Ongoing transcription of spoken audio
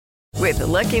With the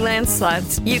Lucky Land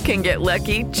Slots, you can get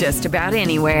lucky just about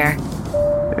anywhere.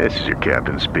 This is your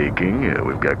captain speaking.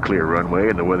 We've got clear runway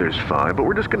and the weather's fine, but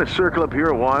we're just going to circle up here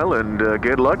a while and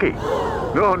get lucky.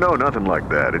 No, nothing like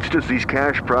that. It's just these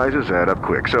cash prizes add up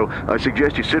quick. So I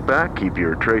suggest you sit back, keep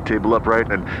your tray table upright,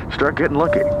 and start getting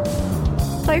lucky.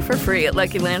 Play for free at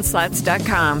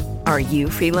LuckyLandSlots.com. Are you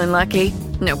feeling lucky?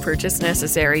 No purchase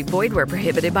necessary. Void where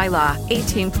prohibited by law.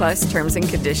 18+ terms and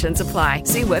conditions apply.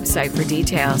 See website for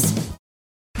details.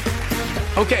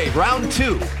 Okay, round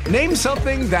two. Name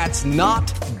something that's not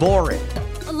boring.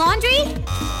 A laundry?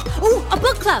 Ooh, a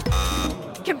book club.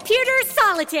 Computer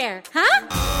solitaire, huh?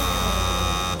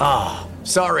 Ah,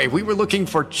 sorry, we were looking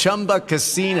for Chumba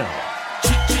Casino.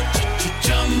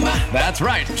 That's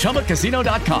right,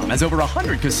 ChumbaCasino.com has over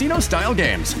 100 casino-style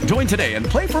games. Join today and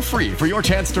play for free for your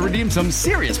chance to redeem some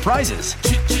serious prizes.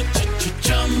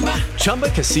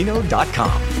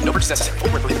 ChumbaCasino.com. No purchase necessary.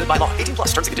 Void where prohibited by law. 18+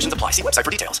 terms and conditions apply. See website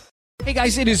for details. Hey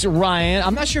guys, it is Ryan.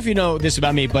 I'm not sure if you know this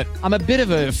about me, but I'm a bit of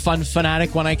a fun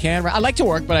fanatic when I can. I like to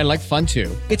work, but I like fun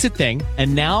too. It's a thing.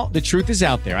 And now the truth is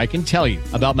out there. I can tell you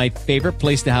about my favorite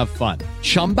place to have fun.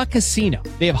 Chumba Casino.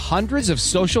 They have hundreds of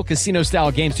social casino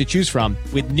style games to choose from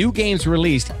with new games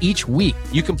released each week.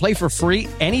 You can play for free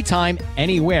anytime,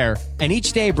 anywhere. And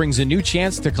each day brings a new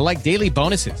chance to collect daily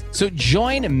bonuses. So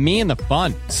join me in the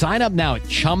fun. Sign up now at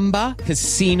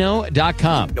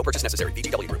ChumbaCasino.com. No purchase necessary.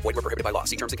 VGW. Void where prohibited by law.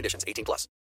 See terms and conditions. 18+.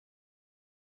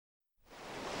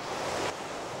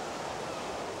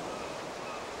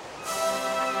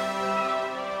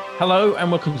 Hello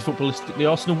and welcome to Footballistically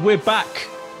Arsenal. We're back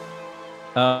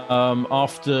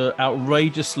after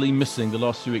outrageously missing the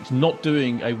last 2 weeks, not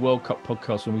doing a World Cup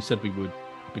podcast when we said we would,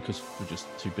 because we're just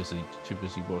too busy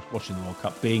watching the World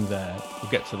Cup, being there.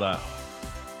 We'll get to that.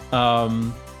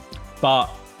 But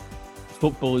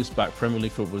football is back. Premier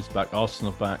League football is back.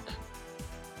 Arsenal back.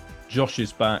 Josh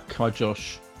is back. Hi,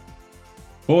 Josh.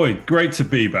 Boy, great to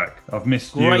be back. I've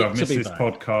missed you. I've missed this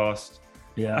podcast.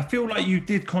 Yeah, I feel like you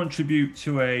did contribute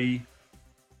to a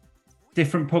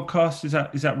different podcast. Is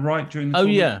that right? During the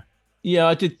tournament? Yeah.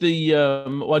 I did the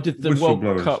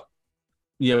World Cup.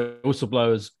 Yeah,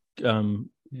 whistleblowers. Panel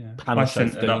I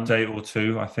sent an update or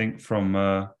two, I think, from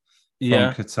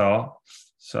Qatar.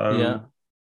 So yeah.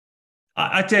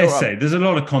 I dare say there's a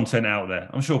lot of content out there.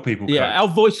 I'm sure people. Yeah, our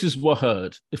voices were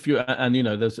heard. I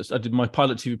did my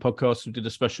Pilot TV podcast. We did a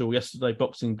special yesterday,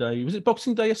 Boxing Day. Was it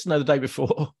Boxing Day yesterday? No, the day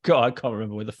before. God, I can't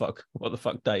remember what the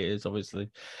fuck day it is. Obviously.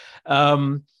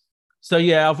 So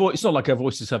yeah, it's not like our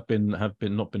voices have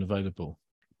not been available,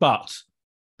 but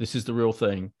this is the real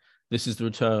thing. This is the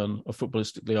return of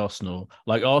Footballistically Arsenal,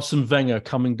 like Arsene Wenger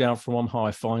coming down from on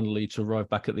high finally to arrive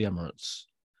back at the Emirates.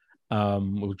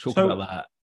 We'll talk about that.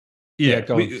 Yeah,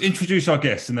 introduce our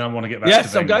guest, and then I want to get back to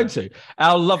Yes, I'm going to.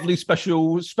 Our lovely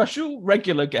special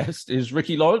regular guest is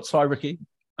Ricky Lawrence. Hi, Ricky.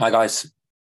 Hi, guys.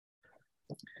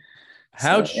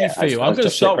 How did you feel? I'm going to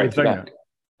start with Wenger.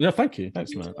 Yeah, thank you.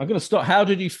 Thanks, man. I'm going to start. How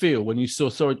did you feel when you saw...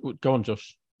 Sorry, go on,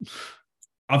 Josh.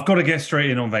 I've got to get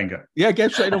straight in on Wenger. Yeah,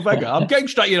 get straight in on Wenger. I'm getting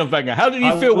straight in on Wenger. How did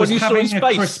you feel when you saw his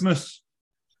face?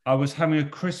 I was having a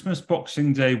Christmas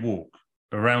Boxing Day walk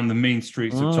around the mean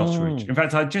streets of Totteridge. In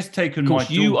fact, I'd just taken my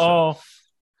daughter.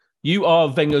 You are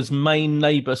Wenger's main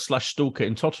neighbour / stalker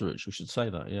in Totteridge. We should say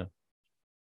that, yeah.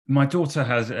 My daughter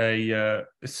has a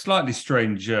slightly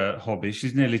strange hobby.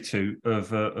 She's nearly 2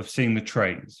 of seeing the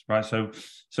trains, right? So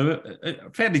a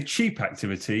fairly cheap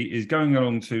activity is going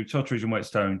along to Totteridge and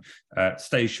Whetstone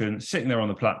station, sitting there on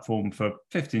the platform for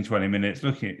 15, 20 minutes,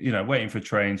 looking at, waiting for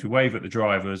trains. We wave at the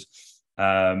drivers.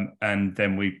 And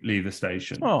then we leave the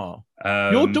station. Oh,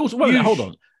 your daughter. Wait, hold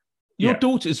on. Your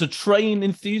daughter is a train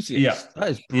enthusiast. Yeah,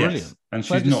 that is brilliant. Yes. And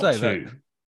she's not 2.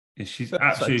 She's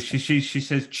absolutely. She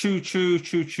says choo choo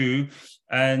choo choo,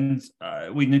 and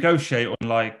we negotiate on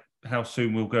like how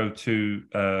soon we'll go to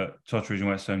Totteridge and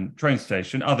Whetstone train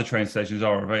station. Other train stations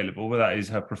are available, but that is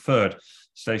her preferred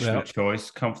station of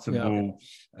choice. Comfortable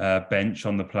bench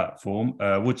on the platform.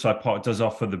 Woodside Park does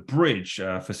offer the bridge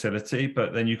facility,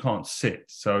 but then you can't sit.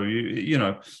 So you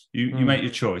make your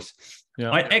choice.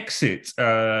 Yeah. I exit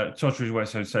Totteridge and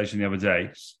Whetstone station the other day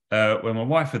where my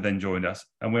wife had then joined us,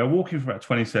 and we were walking for about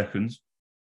 20 seconds,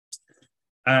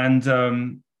 and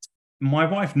my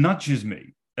wife nudges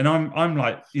me. And I'm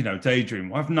like, daydream.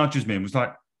 My wife nudges me and was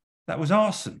like, that was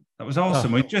Arsene. That was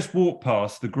Arsene. We just walked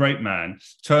past the great man,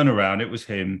 turn around. It was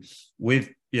him with,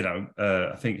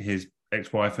 I think his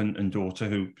ex-wife and daughter,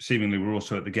 who seemingly were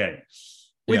also at the game.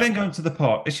 We then go into the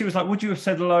park. And she was like, would you have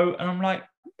said hello? And I'm like,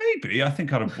 maybe. I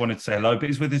think I'd have wanted to say hello, but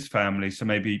he's with his family, so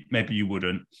maybe you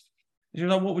wouldn't. And she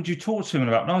was like, what would you talk to him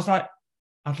about? And I was like,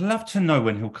 I'd love to know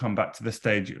when he'll come back to the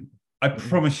stadium. I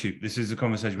promise you, this is a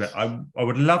conversation where I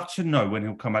would love to know when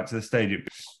he'll come back to the stadium,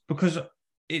 because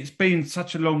it's been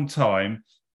such a long time,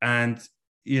 and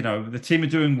the team are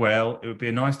doing well. It would be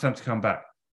a nice time to come back.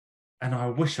 And I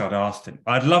wish I'd asked him.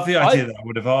 I'd love the idea that I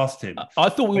would have asked him. I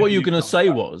thought what you were going to say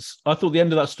I thought the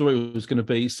end of that story was going to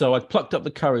be, so I plucked up the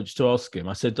courage to ask him.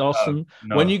 I said, Arsene,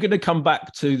 when are you going to come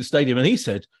back to the stadium? And he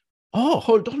said, oh,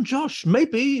 hold on, Josh,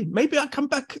 maybe I come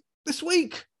back this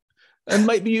week. And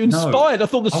maybe you inspired. No. I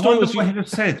thought the story was... what he'd have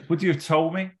said. Would you have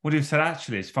told me? Would you have said,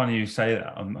 actually, it's funny you say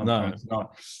that. I'm no.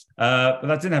 But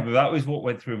that didn't happen. That was what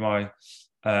went through my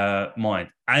mind.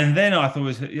 And then I thought it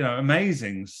was,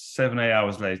 amazing 7-8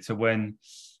 hours later when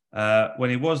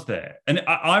he was there. And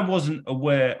I wasn't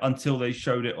aware until they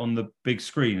showed it on the big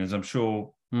screen, as I'm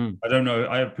sure... I don't know.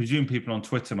 I presume people on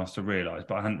Twitter must have realised,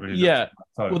 but I hadn't really. Yeah.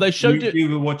 Well, they showed it. You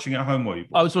were watching at home, were you?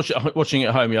 I was watching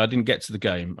at home. Yeah, I didn't get to the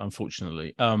game,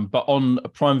 unfortunately. But on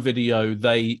Prime Video,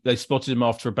 they spotted him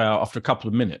after a couple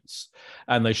of minutes,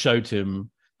 and they showed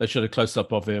a close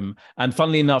up of him. And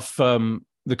funnily enough,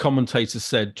 the commentator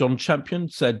said, John Champion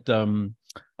said, I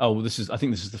think this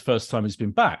is the first time he's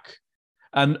been back.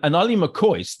 And Ali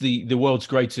McCoist, the world's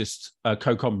greatest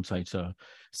co-commentator,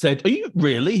 said, are you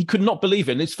really? He could not believe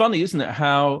it. And it's funny, isn't it,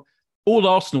 how all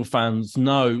Arsenal fans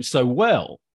know so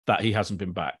well that he hasn't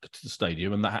been back to the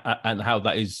stadium, and how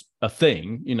that is a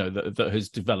thing, that has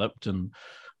developed, and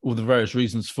all the various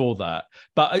reasons for that.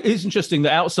 But it is interesting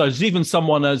that outsiders, even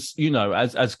someone as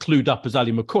clued up as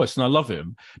Ali McCoist, and I love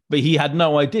him, but he had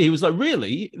no idea. He was like,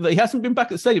 really? He hasn't been back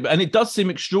at the stadium? And it does seem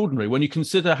extraordinary when you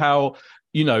consider how,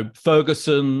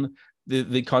 Ferguson,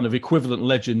 the kind of equivalent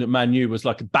legend at Man U, was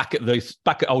like back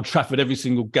at Old Trafford every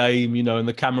single game, and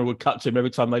the camera would cut to him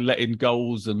every time they let in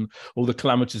goals and all the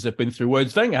calamities they've been through.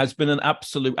 Whereas Wenger has been an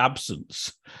absolute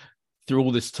absence through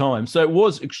all this time. So it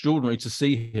was extraordinary to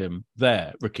see him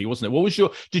there, Ricky, wasn't it? What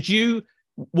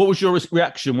was your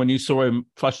reaction when you saw him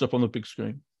flashed up on the big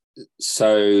screen?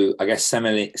 So I guess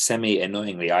semi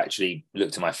annoyingly, I actually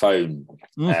looked at my phone.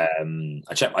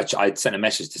 I checked. I'd sent a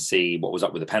message to see what was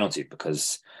up with the penalty,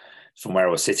 because from where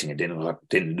I was sitting, it didn't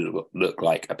look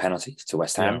like a penalty to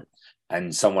West Ham. Yeah.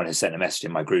 And someone has sent a message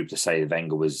in my group to say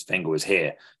Wenger was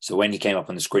here. So when he came up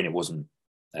on the screen, it wasn't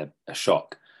a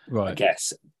shock, right? I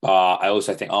guess. But I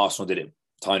also think Arsenal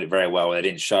timed it very well. They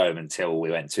didn't show him until we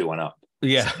went 2-1 up.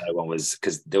 Yeah, so no one was,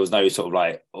 because there was no sort of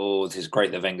like, oh, this is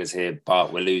great that Wenger's here,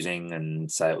 but we're losing,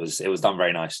 and so it was done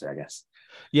very nicely, I guess.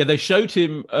 Yeah, they showed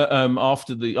him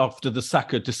after the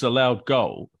Saka disallowed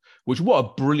goal, which, what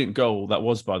a brilliant goal that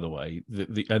was, by the way.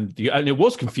 And it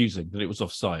was confusing that it was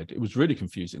offside. It was really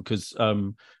confusing because there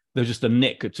was just a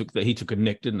nick. He took a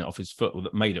nick, didn't it, off his foot,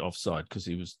 that made it offside, because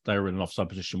they were in an offside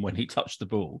position when he touched the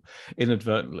ball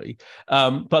inadvertently.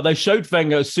 But they showed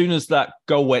Wenger as soon as that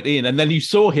goal went in, and then you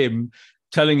saw him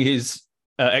telling his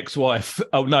ex-wife,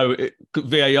 "Oh no,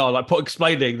 VAR," like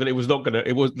explaining that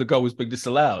the goal was being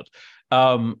disallowed.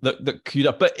 That queued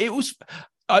up, but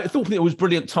I thought it was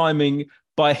brilliant timing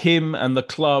by him and the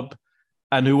club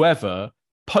and whoever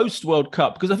post World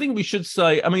Cup, because I think we should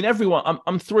say, I mean, everyone,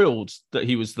 I'm thrilled that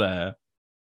he was there,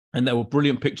 and there were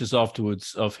brilliant pictures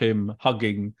afterwards of him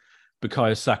hugging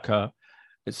Bukayo Saka,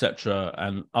 etc.,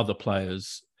 and other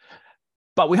players.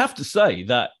 But we have to say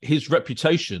that his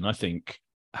reputation, I think,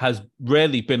 has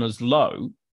rarely been as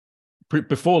low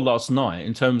before last night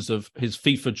in terms of his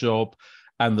FIFA job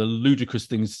and some of the ludicrous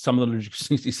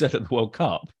things he said at the World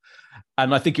Cup.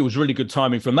 And I think it was really good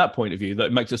timing from that point of view, that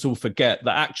it makes us all forget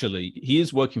that actually he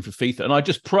is working for FIFA. And I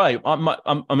just pray, I'm not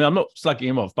slagging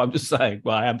him off, but I'm just saying,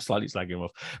 well, I am slightly slagging him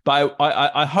off. But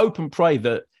I hope and pray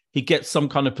that he gets some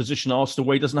kind of position at Arsenal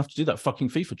where he doesn't have to do that fucking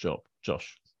FIFA job,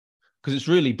 Josh, because it's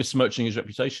really besmirching his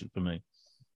reputation for me.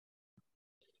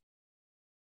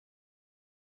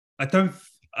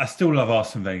 I still love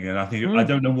Arsene Wenger, and I think I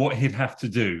don't know what he'd have to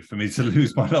do for me to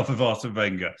lose my love of Arsene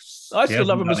Wenger. I still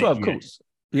love him as well, of course.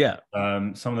 Yeah.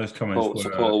 Some of those comments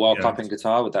support a World Cup in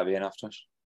Qatar. Would that be enough, Josh?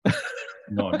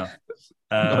 Not enough.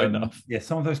 Not enough. Yeah,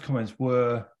 some of those comments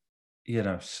were,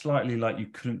 slightly like you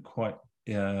couldn't quite.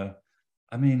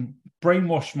 I mean,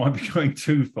 brainwash might be going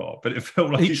too far, but it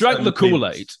felt like he drank the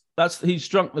Kool-Aid. He's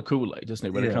drunk the Kool-Aid, isn't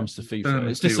it? When it comes to FIFA,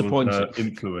 it's disappointing.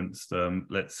 Influenced,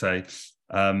 let's say.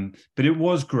 But it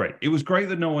was great. It was great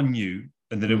that no one knew,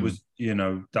 and that it was,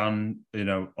 done,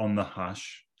 on the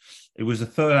hush. It was the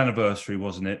third anniversary,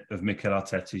 wasn't it, of Mikel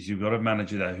Arteta's. You've got a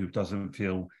manager there who doesn't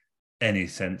feel any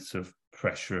sense of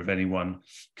pressure of anyone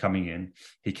coming in.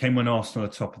 He came when Arsenal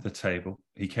are top of the table.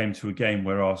 He came to a game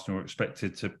where Arsenal were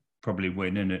expected to probably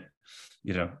win, and it,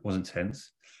 wasn't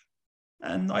tense.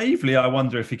 And naively, I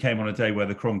wonder if he came on a day where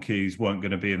the Cronkies weren't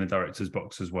going to be in the director's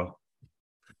box as well.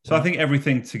 So I think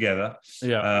everything together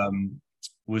Yeah.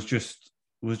 was just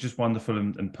wonderful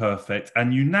and perfect.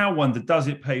 And you now wonder, does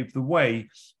it pave the way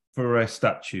for a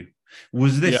statue?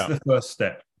 Was this the first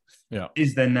step? Yeah.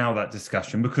 Is there now that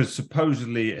discussion? Because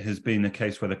supposedly it has been a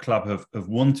case where the club have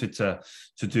wanted to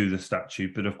do the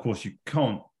statue, but of course you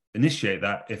can't initiate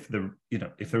that if there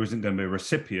isn't going to be a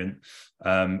recipient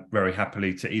very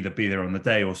happily to either be there on the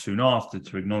day or soon after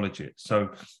to acknowledge it.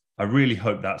 So I really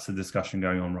hope that's the discussion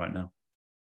going on right now.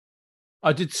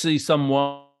 I did see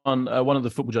someone, one of the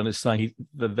football journalists saying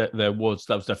that was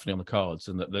definitely on the cards,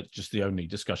 and that just the only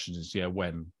discussion is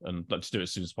when, and let's do it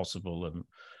as soon as possible, and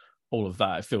all of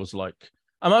that. It feels like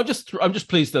I'm just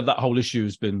pleased that whole issue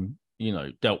has been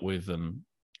dealt with and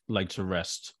laid to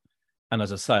rest. And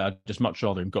as I say, I'd just much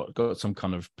rather him got some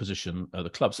kind of position at the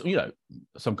club, so,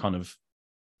 some kind of,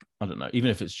 I don't know, even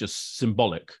if it's just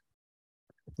symbolic.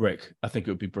 Rick, I think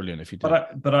it would be brilliant if he did.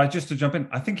 But I just to jump in,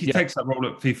 I think he takes that role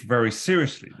at FIFA very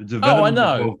seriously. The development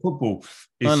of world football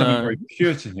is something very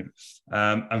pure to him.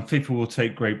 And FIFA will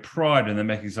take great pride in them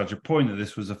making such a point that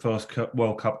this was the first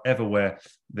World Cup ever where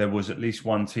there was at least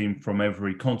one team from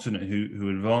every continent who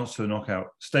advanced to the knockout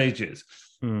stages.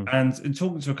 And in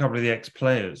talking to a couple of the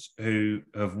ex-players who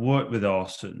have worked with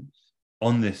Arsene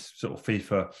on this sort of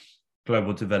FIFA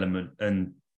global development,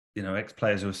 and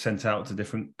ex-players who are sent out to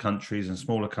different countries and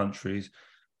smaller countries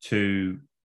to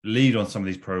lead on some of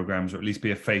these programs, or at least be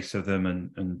a face of them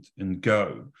and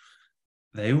go.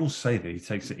 They all say that he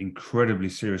takes it incredibly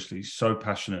seriously. He's so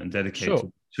passionate and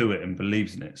dedicated to it and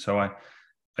believes in it. So I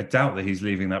doubt that he's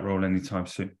leaving that role anytime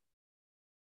soon.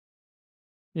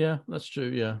 Yeah, that's true.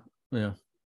 Yeah.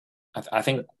 I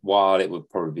think while it would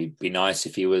probably be nice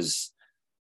if he was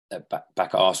back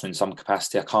at Arsenal in some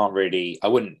capacity, I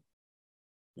wouldn't.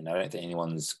 I don't think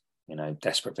anyone's,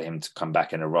 desperate for him to come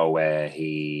back in a role where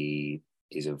he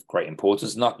is of great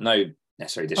importance. No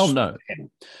necessarily disrespect to him,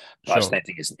 but I just don't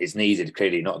think it's needed.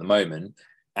 Clearly, not at the moment.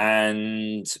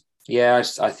 And I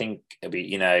think it'd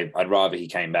be, I'd rather he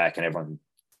came back and everyone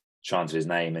chanted his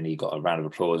name and he got a round of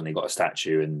applause and he got a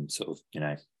statue and sort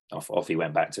of, off he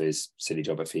went back to his silly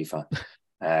job at FIFA.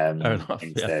 Fair enough.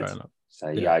 Instead. Yeah, fair enough. So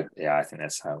I think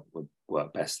that's how it would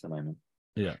work best at the moment.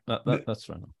 Yeah, that's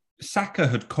fair enough. Saka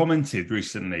had commented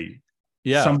recently,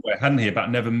 somewhere, hadn't he,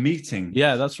 about never meeting?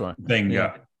 Yeah, that's right. Wenger,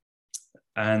 yeah.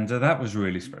 And that was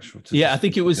really special. I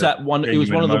think it was at one. It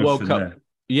was one of the World Cup. There.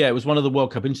 Yeah, it was one of the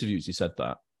World Cup interviews. He said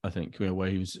that. I think where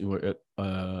he was.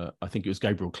 I think it was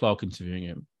Gabriel Clark interviewing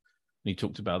him. And he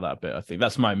talked about that a bit. I think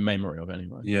that's my memory of it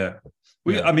anyway. Yeah.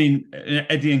 I mean,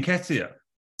 Eddie Nketiah.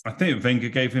 I think Wenger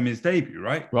gave him his debut,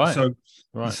 right? Right. So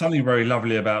there's something very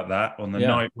lovely about that on the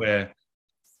night where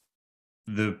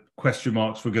the question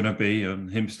marks were going to be on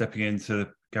him stepping into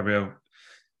Gabriel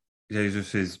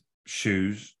Jesus'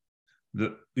 shoes,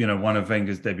 that one of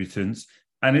Wenger's debutants,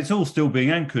 and it's all still being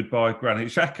anchored by Granit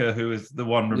Xhaka, who is the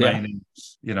one remaining,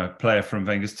 player from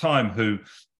Wenger's time, who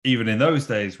even in those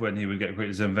days when he would get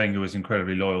criticism, Wenger was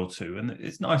incredibly loyal to, and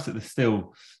it's nice that there's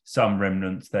still some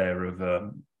remnants there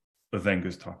of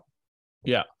Wenger's time.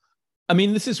 Yeah, I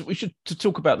mean, we should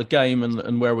talk about the game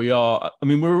and where we are. I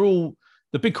mean,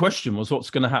 the big question was what's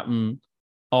going to happen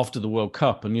after the World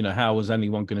Cup, and how is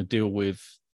anyone going to deal with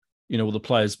all the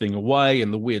players being away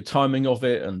and the weird timing of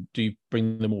it, and do you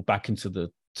bring them all back into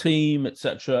the team,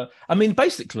 etc. I mean,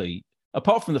 basically,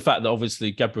 apart from the fact that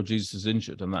obviously Gabriel Jesus is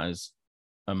injured, and that is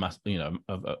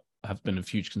have been of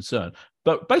huge concern,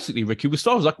 but basically, Ricky,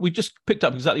 we just picked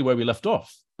up exactly where we left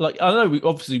off. Like, I know we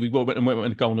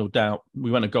went a goal down.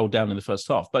 We went a goal down in the first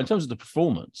half, but in terms of the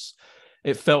performance,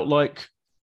 it felt like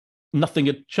nothing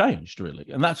had changed really,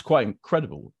 and that's quite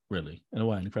incredible, really, in a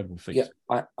way, an incredible feat.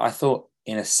 Yeah, I thought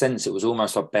in a sense it was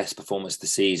almost our best performance of the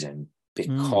season,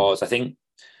 because I think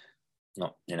I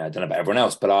don't know about everyone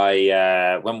else, but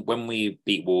when we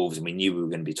beat Wolves and we knew we were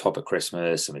going to be top at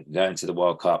Christmas and we could go into the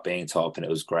World Cup being top and it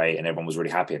was great and everyone was really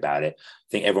happy about it, I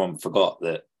think everyone forgot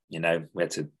that we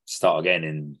had to start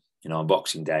again on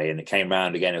Boxing Day, and it came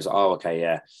round again. It was like, oh, okay,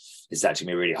 yeah, it's actually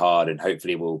going to be really hard, and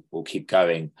hopefully we'll keep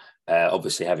going.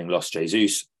 Obviously, having lost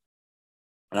Jesus,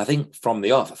 and I think from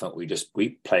the off, I thought we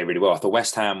play really well. I thought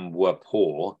West Ham were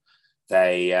poor.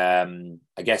 They,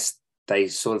 I guess, they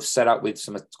sort of set up with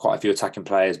quite a few attacking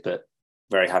players, but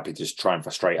very happy to just try and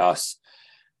frustrate us.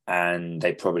 And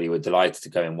they probably were delighted to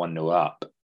go in 1-0 up,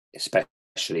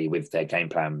 especially with their game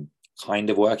plan kind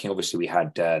of working. Obviously, we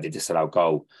had the disallowed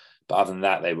goal, but other than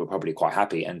that, they were probably quite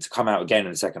happy. And to come out again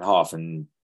in the second half, and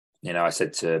I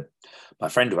said to my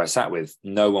friend who I sat with,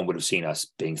 no one would have seen us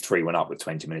being 3-1 up with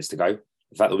 20 minutes to go.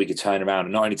 The fact that we could turn around,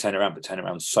 and not only turn around, but turn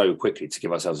around so quickly to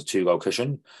give ourselves a 2-goal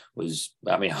cushion I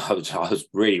was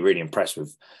really, really impressed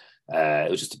with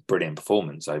it was just a brilliant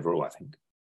performance overall, I think.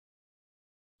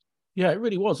 Yeah, it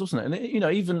really was, wasn't it?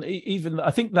 And even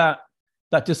I think that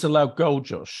disallowed goal,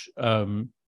 Josh,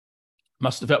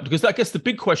 must have helped, because I guess the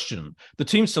big question, the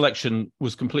team selection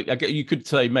was completely. I guess you could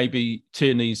say maybe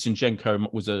Tierney,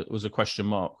 Zinchenko was a question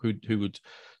mark who would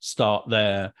start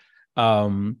there,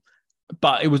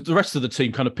 but it was the rest of the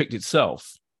team kind of picked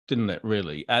itself, didn't it?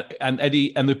 Really, and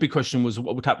Eddie, and the big question was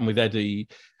what would happen with Eddie.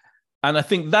 And I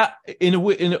think that,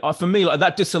 for me, like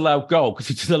that disallowed goal, because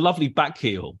he did a lovely back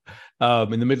heel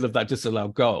in the middle of that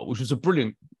disallowed goal, which was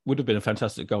would have been a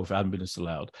fantastic goal if it hadn't been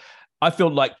disallowed. I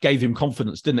felt like gave him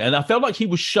confidence, didn't it? And I felt like he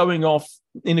was showing off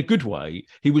in a good way.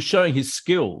 He was showing his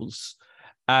skills,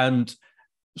 and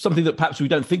something that perhaps we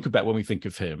don't think about when we think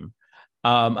of him.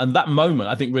 And that moment,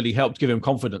 I think, really helped give him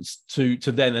confidence to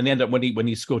then, and end up when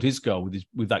he scored his goal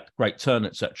with that great turn,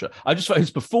 etc. I just felt his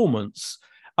performance.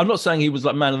 I'm not saying he was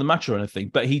like man of the match or anything,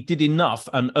 but he did enough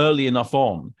and early enough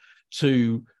on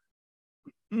to,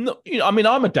 I mean,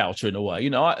 I'm a doubter in a way.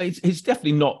 He's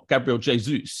definitely not Gabriel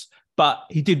Jesus, but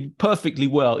he did perfectly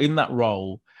well in that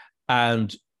role.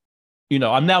 And,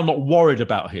 I'm now not worried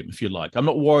about him, if you like. I'm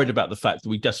not worried about the fact that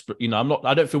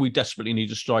I don't feel we desperately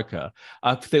need a striker.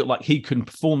 I feel like he can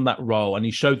perform that role, and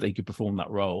he showed that he could perform that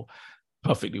role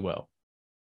perfectly well.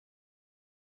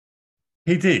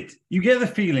 He did. You get the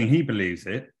feeling he believes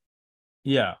it.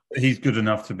 Yeah. He's good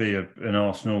enough to be an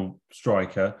Arsenal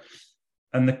striker.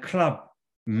 And the club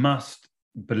must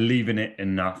believe in it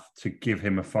enough to give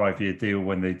him a 5-year deal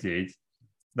when they did.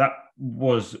 That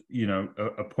was,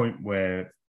 a point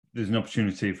where there's an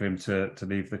opportunity for him to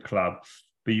leave the club.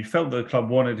 But you felt that the club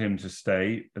wanted him to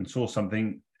stay and saw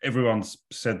something. Everyone's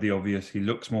said the obvious. He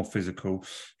looks more physical.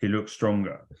 He looks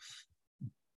stronger.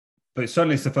 But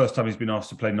certainly it's the first time he's been asked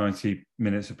to play 90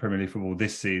 minutes of Premier League football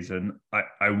this season.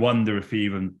 I wonder if he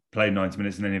even played 90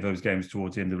 minutes in any of those games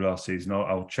towards the end of last season.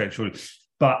 I'll check shortly.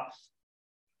 But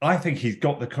I think he's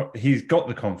got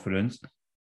the confidence.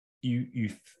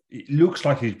 It looks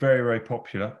like he's very, very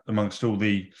popular amongst all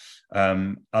the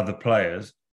other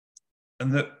players,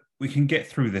 and that we can get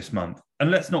through this month.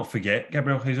 And let's not forget,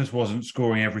 Gabriel Jesus wasn't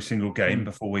scoring every single game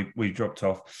before we dropped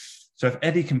off. So if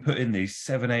Eddie can put in these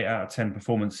 7, 8 out of 10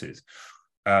 performances,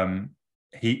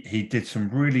 he did some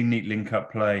really neat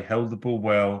link-up play, held the ball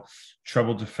well,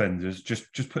 troubled defenders,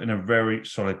 just put in a very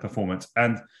solid performance.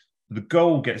 And the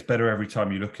goal gets better every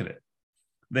time you look at it.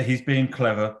 That he's being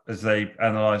clever, as they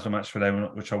analysed on Match for Day,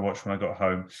 which I watched when I got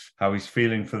home, how he's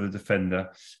feeling for the defender,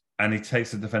 and he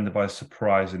takes the defender by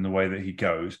surprise in the way that he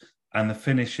goes. And the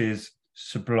finish is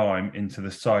sublime into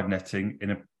the side netting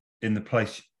in the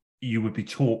place you would be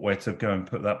taught where to go and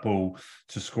put that ball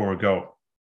to score a goal.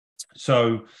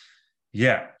 So,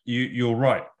 yeah, you're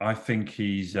right. I think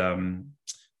he's...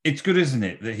 it's good, isn't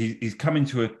it, that he's come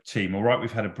into a team. All right,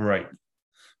 we've had a break,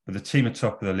 but the team are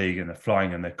top of the league and they're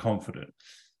flying and they're confident.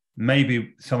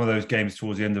 Maybe some of those games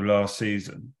towards the end of last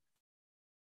season,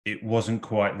 it wasn't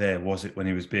quite there, was it, when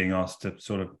he was being asked to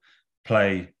sort of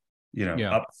play,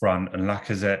 up front, and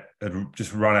Lacazette had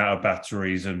just run out of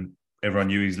batteries and everyone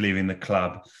knew he's leaving the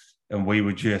club. And we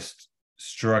were just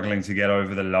struggling to get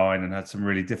over the line and had some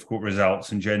really difficult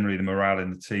results. And generally the morale in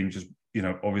the team just,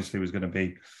 obviously was going to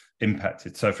be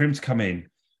impacted. So for him to come in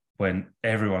when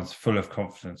everyone's full of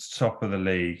confidence, top of the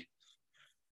league,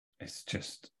 it's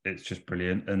just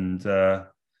brilliant. And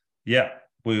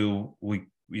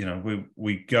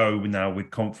we go now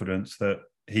with confidence that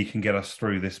he can get us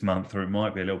through this month, or it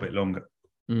might be a little bit longer.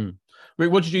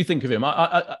 Rick, what did you think of him?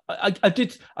 I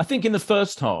think in the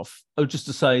first half, just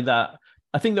to say that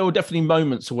I think there were definitely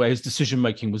moments where his decision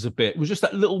making was just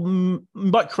that little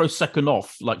microsecond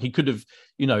off. Like he could have,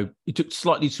 it took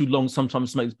slightly too long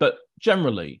sometimes to make. But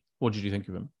generally, what did you think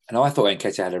of him? And I thought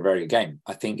Nketiah had a very good game.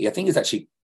 I think he's actually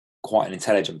quite an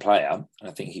intelligent player, and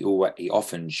I think he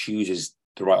often chooses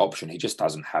the right option. He just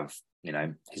doesn't have,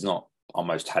 he's not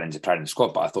almost talented player in the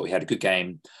squad. But I thought he had a good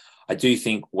game. I do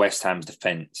think West Ham's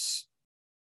defence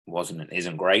wasn't and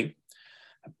isn't great,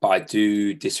 but I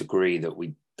do disagree that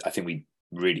I think we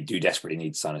really do desperately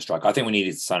need to sign a striker. I think we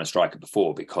needed to sign a striker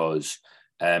before because,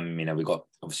 we've got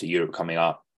obviously Europe coming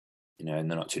up, in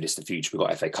the not too distant future. We've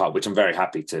got FA Cup, which I'm very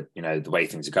happy to, the way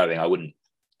things are going. I wouldn't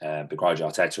begrudge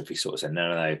Arteta if he sort of said,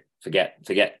 no,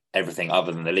 forget everything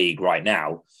other than the league right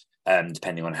now,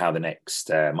 depending on how the next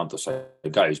month or so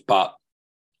goes. But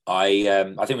I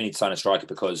think we need to sign a striker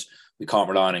because we can't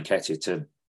rely on Nketiah to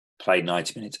play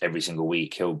 90 minutes every single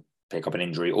week. He'll pick up an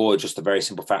injury, or just the very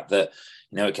simple fact that,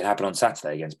 it can happen on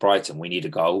Saturday against Brighton. We need a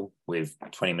goal with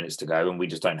 20 minutes to go, and we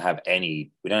just don't have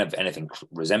anything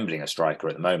resembling a striker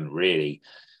at the moment, really.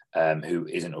 who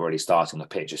isn't already starting on the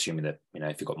pitch, assuming that,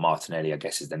 if you've got Martinelli, I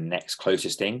guess is the next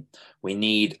closest thing.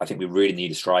 I think we really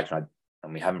need a striker,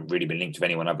 and we haven't really been linked with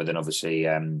anyone other than obviously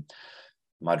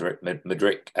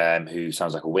Mudryk, who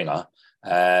sounds like a winger.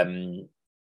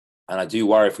 And I do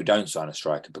worry if we don't sign a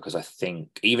striker, because I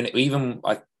think I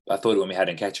thought when we had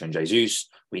Nketiah and Jesus,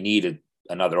 we needed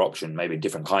another option, maybe a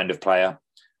different kind of player.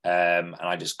 And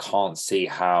I just can't see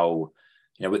how,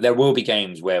 there will be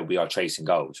games where we are chasing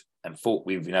goals. And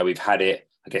we've had it,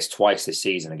 I guess, twice this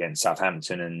season against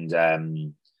Southampton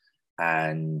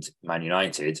and Man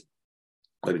United,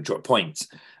 where we've dropped points.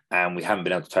 And we haven't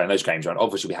been able to turn those games around.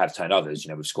 Obviously, we have turned others.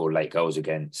 We've scored late goals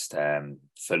against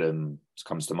Fulham,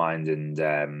 comes to mind, and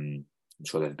I'm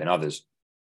sure there have been others.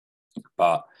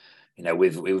 But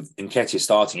with Nketiah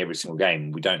starting every single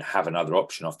game, we don't have another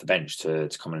option off the bench to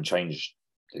come in and change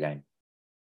the game.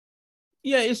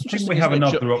 Yeah, it's interesting. We have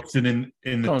another option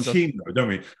in the team, though, don't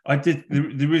we?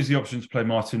 There is the option to play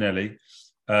Martinelli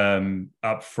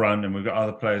up front, and we've got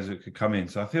other players that could come in.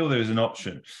 So I feel there is an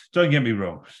option. Don't get me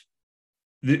wrong.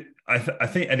 I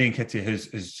think Eddie Nketiah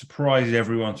has surprised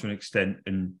everyone to an extent,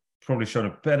 and probably shown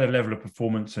a better level of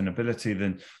performance and ability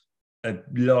than a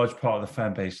large part of the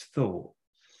fan base thought.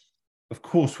 Of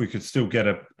course, we could still get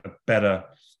a better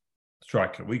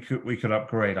striker. We could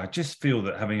upgrade. I just feel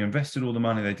that having invested all the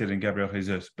money they did in Gabriel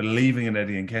Jesus, believing in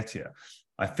Eddie Nketiah,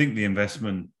 I think the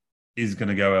investment is going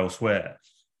to go elsewhere.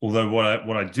 Although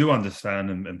what I do understand,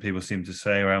 and people seem to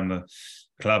say around the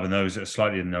club and those that are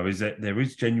slightly in the know, is that there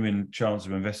is genuine chance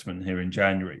of investment here in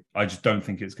January. I just don't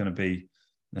think it's going to be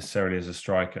necessarily as a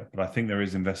striker, but I think there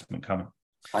is investment coming.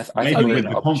 Maybe with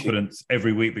the confidence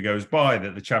every week that goes by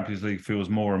that the Champions League feels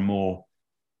more and more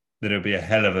that it'll be a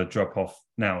hell of a drop-off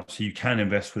now. So you can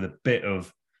invest with a bit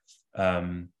of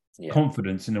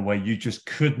confidence in a way you just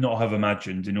could not have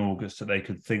imagined in August, that they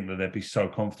could think that they'd be so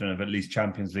confident of at least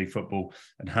Champions League football,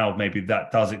 and how maybe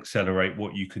that does accelerate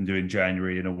what you can do in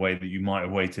January in a way that you might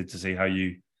have waited to see how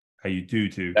you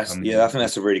do. I think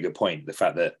that's a really good point. The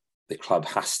fact that the club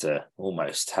has to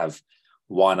almost have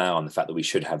one eye on the fact that we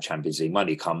should have Champions League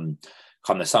money come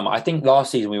the summer. I think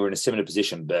last season we were in a similar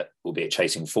position, but albeit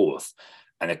chasing fourth,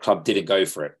 and the club didn't go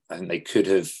for it. I think they could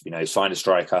have, signed a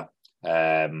striker,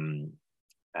 or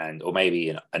maybe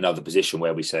in another position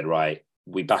where we said, right,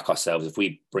 we back ourselves. If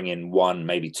we bring in one,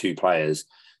 maybe two players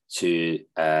to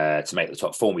make the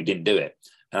top four, we didn't do it.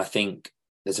 And I think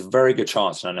there's a very good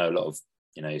chance, and I know a lot of,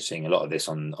 seeing a lot of this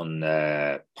on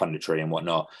punditry and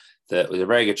whatnot, that there's a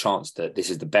very good chance that this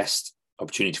is the best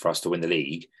opportunity for us to win the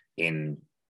league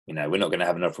we're not going to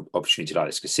have enough opportunity like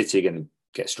this, because City are going to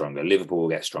get stronger, Liverpool will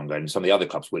get stronger, and some of the other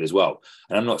clubs will as well.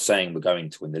 And I'm not saying we're going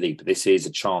to win the league, but this is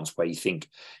a chance where you think,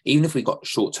 even if we got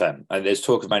short term, and there's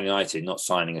talk of Man United not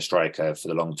signing a striker for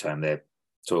the long term, there's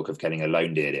talk of getting a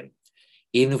loan deal in.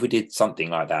 Even if we did something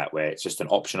like that, where it's just an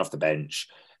option off the bench,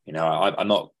 I'm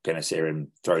not going to sit here and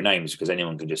throw names, because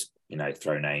anyone can just,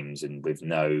 throw names, and with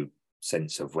no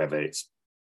sense of whether it's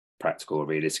practical or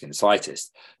realistic in the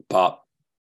slightest. But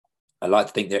I like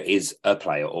to think there is a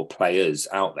player or players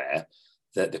out there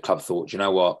that the club thought,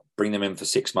 bring them in for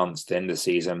 6 months, the end of the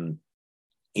season,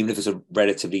 even if it's a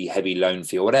relatively heavy loan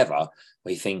fee or whatever,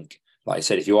 where you think, like I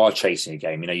said, if you are chasing a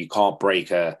game, you can't break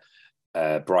a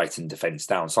Brighton defence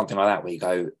down, something like that, where you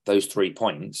go, those 3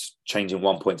 points, changing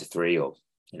 1 point to 3, or,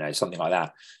 something like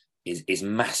that is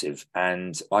massive.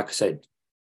 And like I said,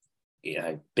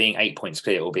 being 8 points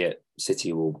clear, albeit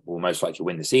City will most likely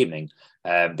win this evening,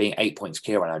 being 8 points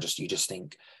clear right now, you just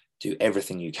think, do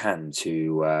everything you can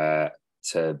to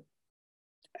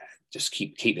just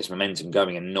keep this momentum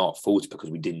going and not falter because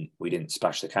we didn't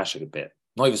splash the cash a bit.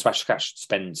 Not even splash the cash,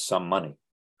 spend some money.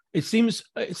 It seems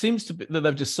to be that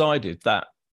they've decided that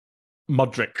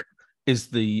Mudryk is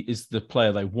the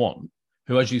player they want,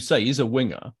 who, as you say, is a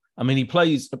winger. I mean, he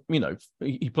plays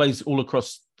all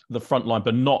across the front line,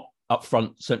 but not up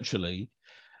front centrally.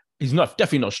 He's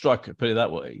definitely not a striker, put it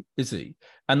that way, is he?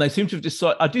 And they seem to have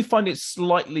decided. I do find it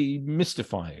slightly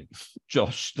mystifying,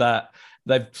 Josh, that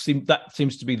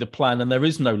seems to be the plan, and there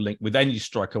is no link with any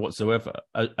striker whatsoever,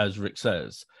 as Rick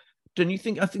says. Don't you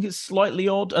think? I think it's slightly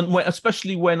odd, and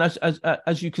especially when,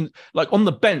 as you can, like on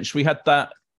the bench, we had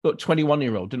that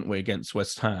 21-year-old, didn't we, against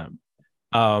West Ham,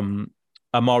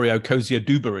 Mario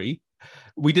Cozier-Duberry.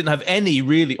 We didn't have any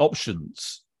really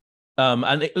options.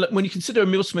 When you consider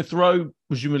Emile Smith-Rowe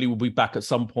presumably will be back at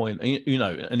some point,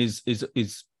 and is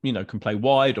can play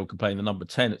wide or can play in the number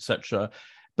 10, etc.,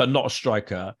 but not a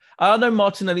striker. I know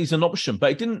Martinelli's an option,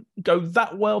 but it didn't go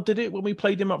that well, did it, when we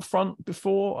played him up front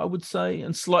before, I would say,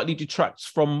 and slightly detracts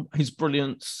from his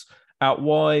brilliance out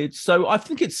wide. So I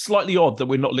think it's slightly odd that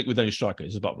we're not linked with any strikers,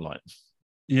 is the bottom line.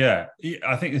 Yeah,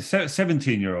 I think the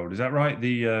 17-year-old, is that right?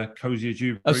 The Cozier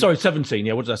Juve. Oh, sorry, 17.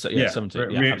 Yeah, what did I say? Yeah, 17.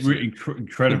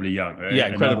 Incredibly young. Right? Yeah,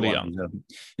 incredibly young.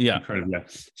 Incredibly young.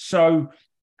 So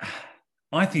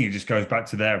I think it just goes back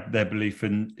to their belief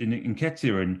in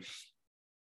Nketiah, and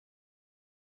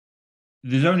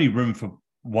there's only room for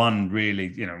one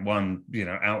really,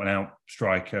 out and out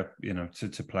striker,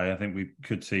 to play. I think we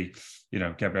could see,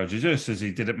 Gabriel Jesus, as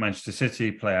he did at Manchester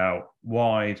City, play out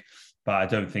wide, but I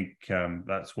don't think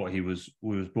that's what he was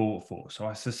bought for. So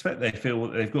I suspect they feel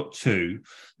that they've got two.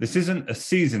 This isn't a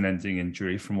season-ending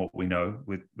injury, from what we know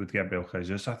with Gabriel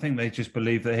Jesus. I think they just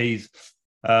believe that he's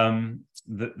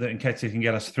that Nketiah can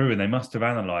get us through, and they must have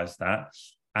analysed that.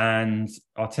 And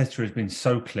Arteta has been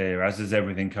so clear, as is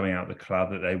everything coming out of the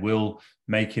club, that they will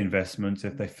make investments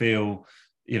if they feel,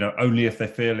 only if they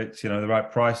feel it's, the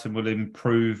right price, and will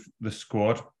improve the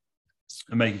squad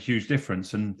and make a huge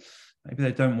difference. And maybe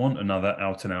they don't want another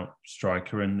out-and-out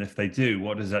striker. And if they do,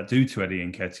 what does that do to Eddie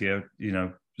Nketiah?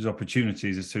 There's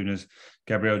opportunities as soon as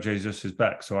Gabriel Jesus is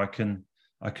back. So I can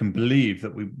believe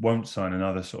that we won't sign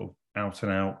another sort of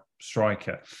out-and-out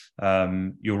striker.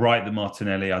 You're right that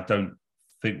Martinelli, I don't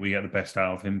think we get the best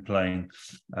out of him playing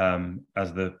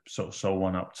as the sort of sole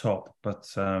one up top. But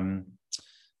I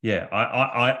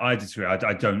disagree.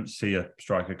 I don't see a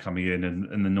striker coming in,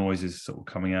 and the noises sort of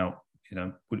coming out,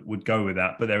 would go with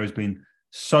that. But there has been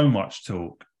so much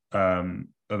talk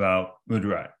about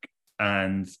Mudryk,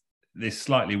 and this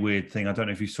slightly weird thing. I don't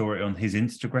know if you saw it on his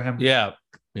Instagram. Yeah.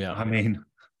 I mean,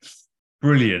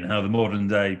 brilliant how the modern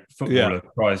day footballer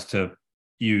tries to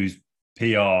use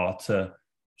PR to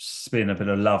spin a bit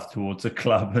of love towards a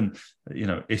club and,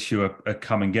 issue a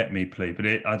come and get me plea. But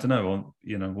I don't know,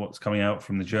 what's coming out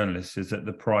from the journalists is that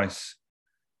the price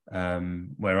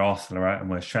where Arsenal are at and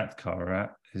where Shakhtar are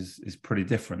at is pretty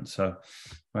different. So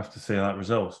we'll have to see how that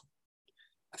resolves.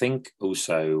 I think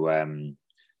also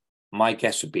my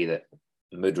guess would be that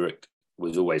Mudryk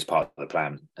was always part of the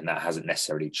plan, and that hasn't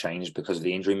necessarily changed because of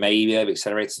the injury. Maybe they've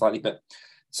accelerated slightly, but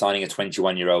signing a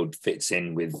 21-year-old fits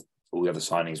in with all the other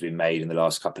signings we've made in the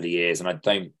last couple of years. And I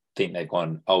don't think they've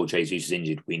gone, oh, Jesus is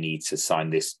injured, we need to sign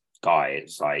this guy.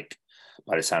 It's like,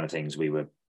 by the sound of things, we were,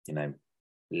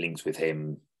 linked with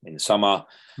him in the summer.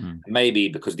 Maybe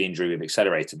because of the injury we've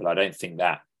accelerated, but I don't think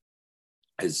that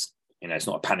is, it's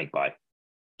not a panic buy.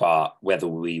 But whether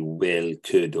we will,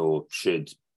 could, or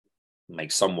should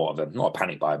make somewhat of not a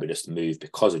panic buy, but just a move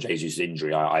because of Jesus'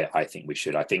 injury, I think we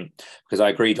should. I think, because I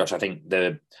agree, Josh, I think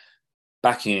the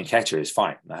backing Nketiah is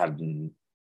fine. I have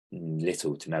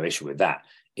little to no issue with that.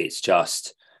 It's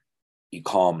just, you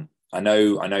can't, I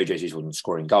know Jesus wasn't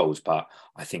scoring goals, but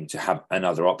I think to have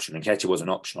another option, Nketiah was an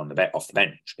option off the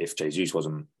bench if Jesus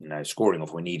wasn't, scoring, or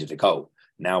if we needed a goal.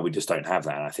 Now we just don't have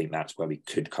that, and I think that's where we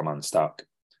could come unstuck.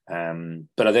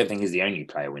 But I don't think he's the only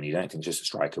player we need. I don't think it's just a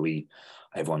striker.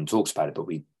 Everyone talks about it, but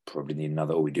we probably need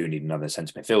another, or we do need another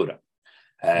centre midfielder.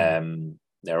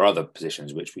 There are other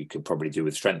positions which we could probably do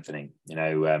with strengthening.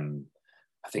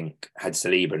 I think had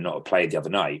Saliba not have played the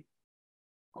other night,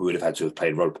 we would have had to have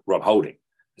played Rob Holding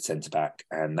at centre back,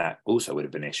 and that also would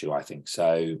have been an issue, I think.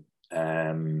 So,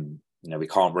 we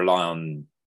can't rely on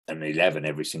an 11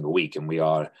 every single week, and we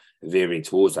are veering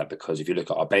towards that, because if you look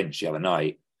at our bench the other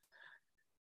night,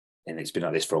 and it's been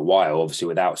like this for a while, obviously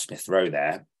without Smith Rowe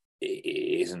there,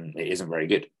 it isn't very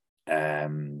good,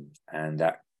 and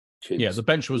that. The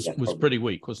bench was pretty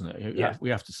weak, wasn't it? Yeah, we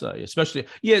have to say, especially.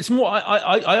 Yeah, it's more.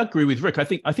 I agree with Rick. I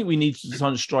think we need to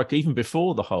sign a striker even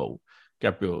before the whole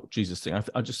Gabriel Jesus thing.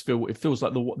 I just feel it feels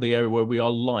like the area where we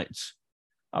are light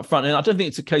up front, and I don't think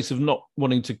it's a case of not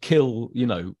wanting to kill,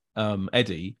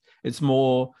 Eddie. It's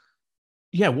more,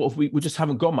 what if we just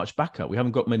haven't got much backup? We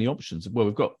haven't got many options. Well,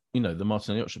 we've got the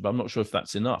Martinelli option, but I'm not sure if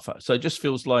that's enough. So it just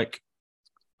feels like,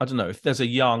 I don't know, if there's a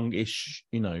youngish,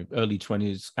 early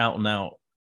 20s out and out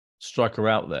striker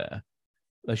out there,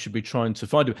 they should be trying to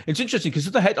find him. It's interesting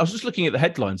because I was just looking at the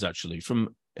headlines actually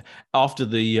from after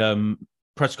the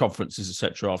press conferences,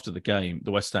 etc., after the game,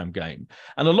 the West Ham game,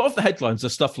 and a lot of the headlines are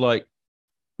stuff like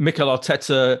Mikel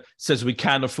Arteta says we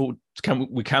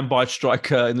can buy a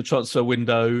striker in the transfer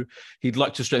window. He'd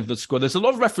like to strengthen the squad. There's a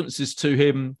lot of references to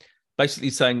him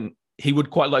basically saying he would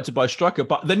quite like to buy a striker,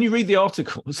 but then you read the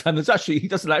articles and he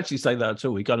doesn't actually say that at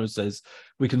all. He kind of says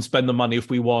we can spend the money if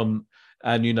we want.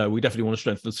 And, we definitely want to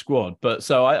strengthen the squad. But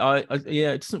so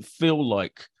it doesn't feel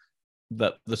like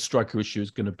that the striker issue is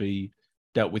going to be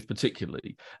dealt with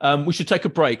particularly. We should take a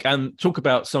break and talk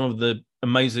about some of the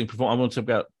amazing performances. I want to talk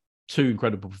about two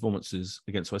incredible performances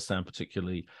against West Ham,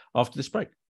 particularly after this break.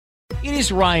 It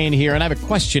is Ryan here, and I have a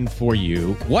question for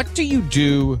you. What do you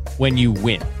do when you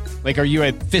win? Like, are you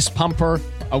a fist pumper?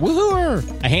 A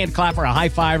woohooer, a hand clapper, a high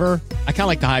fiver. I kind of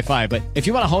like the high five, but if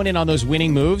you want to hone in on those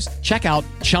winning moves, check out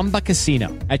Chumba Casino.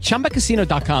 At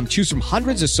ChumbaCasino.com, choose from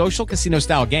hundreds of social casino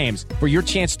style games for your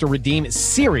chance to redeem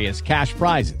serious cash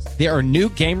prizes. There are new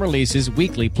game releases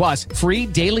weekly, plus free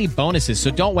daily bonuses.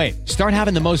 So don't wait. Start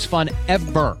having the most fun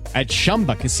ever at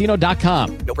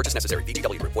ChumbaCasino.com. No purchase necessary.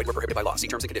 VGW Group. Void where prohibited by law. See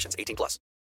terms and conditions. 18+.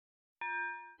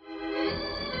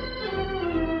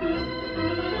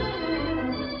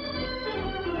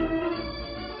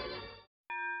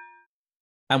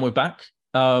 And we're back.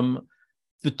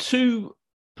 The two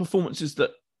performances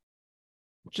that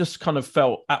just kind of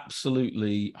felt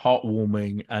absolutely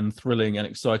heartwarming and thrilling and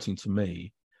exciting to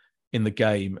me in the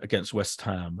game against West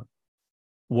Ham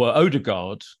were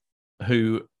Odegaard,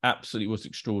 who absolutely was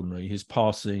extraordinary. His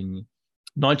passing,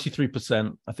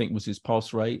 93%, I think, was his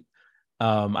pass rate.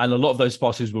 And a lot of those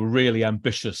passes were really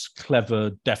ambitious,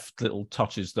 clever, deft little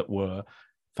touches that were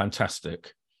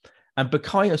fantastic. And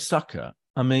Bukayo Saka,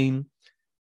 I mean,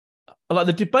 like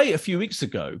the debate a few weeks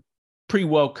ago,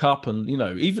 pre-World Cup, and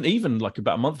even like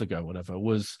about a month ago, whatever,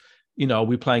 was, are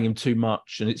we playing him too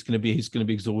much, and he's going to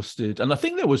be exhausted. And I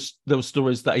think there were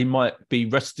stories that he might be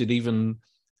rested even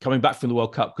coming back from the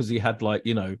World Cup because he had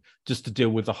just to deal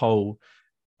with the whole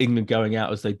England going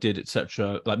out as they did,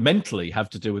 etc. Like mentally have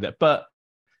to deal with it. But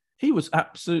he was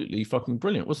absolutely fucking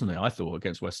brilliant, wasn't he? I thought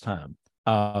against West Ham,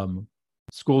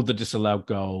 scored the disallowed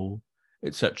goal,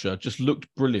 etc. Just looked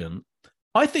brilliant.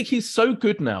 I think he's so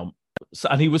good now,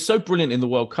 and he was so brilliant in the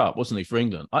World Cup, wasn't he, for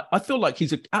England? I feel like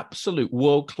he's an absolute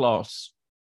world-class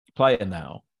player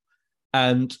now,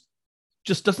 and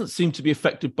just doesn't seem to be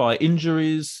affected by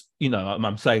injuries.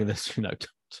 I'm saying this,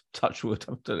 touch wood,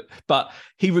 but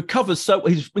he recovers so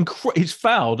he's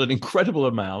fouled an incredible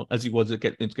amount as he was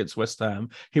against West Ham.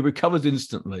 He recovers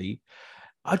instantly.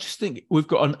 I just think we've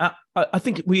got I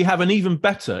think we have an even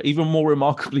better, even more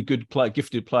remarkably good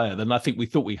gifted player than I think we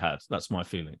thought we had. That's my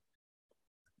feeling.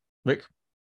 Rick?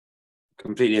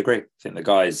 Completely agree. I think the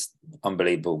guy's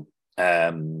unbelievable.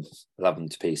 Love him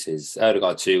to pieces.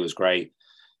 Odegaard too was great.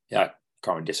 Yeah, I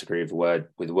can't really disagree with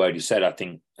the word you said. I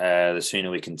think the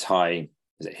sooner we can tie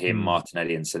him,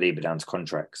 Martinelli and Saliba down to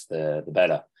contracts, the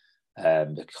better.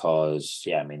 Because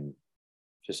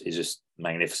it's just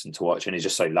magnificent to watch, and he's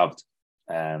just so loved.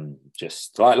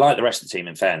 Just like the rest of the team,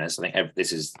 in fairness, I think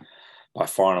this is by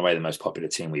far and away the most popular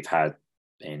team we've had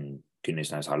in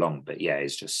goodness knows how long. But yeah,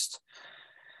 it's just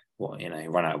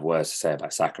run out of words to say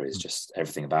about Saka. Is just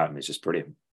everything about him is just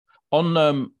brilliant.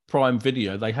 On Prime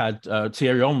Video, they had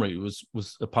Thierry Henry was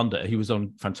a pundit. He was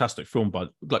on fantastic film,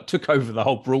 but took over the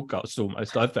whole broadcast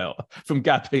almost. I felt from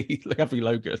Gabby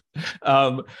Logan.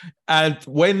 And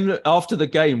when after the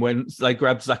game, when they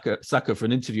grabbed Saka for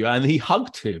an interview, and he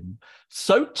hugged him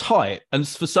so tight and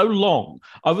for so long,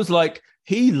 I was like,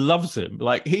 he loves him.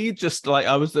 I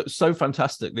was so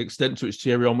fantastic. The extent to which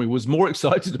Thierry Henry was more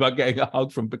excited about getting a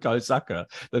hug from Bukayo Saka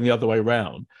than the other way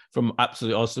around from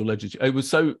absolute Arsenal legend. It was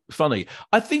so funny.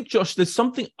 I think, Josh, there's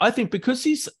something, because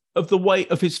he's of the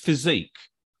weight of his physique,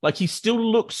 he still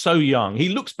looks so young. He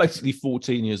looks basically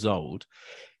 14 years old.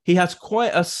 He has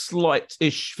quite a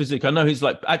slight-ish physique. I know he's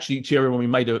actually Thierry Henry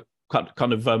made a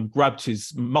kind of grabbed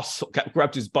his muscle,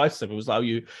 grabbed his bicep. It was like,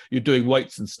 you're doing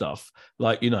weights and stuff,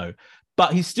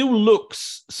 but he still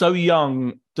looks so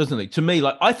young, doesn't he? To me,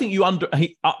 I think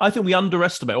I think we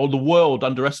underestimate, or the world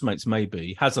underestimates,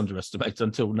 has underestimated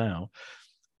until now,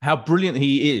 how brilliant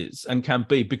he is and can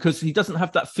be, because he doesn't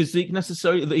have that physique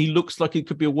necessarily, that he looks like he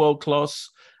could be a world-class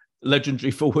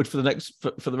legendary forward for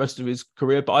the rest of his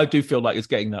career. But I do feel like it's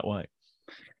getting that way.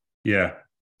 Yeah,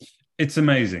 it's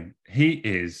amazing. He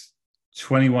is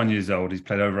 21 years old. He's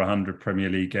played over 100 Premier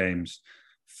League games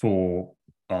for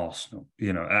Arsenal,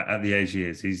 at the age he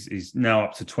is. He's now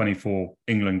up to 24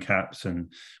 England caps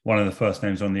and one of the first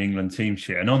names on the England team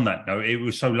sheet. And on that note, it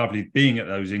was so lovely being at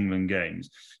those England games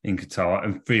in Qatar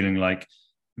and feeling like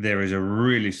there is a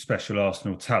really special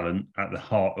Arsenal talent at the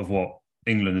heart of what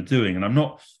England are doing. And I'm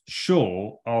not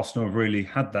sure Arsenal have really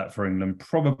had that for England,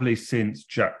 probably since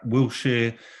Jack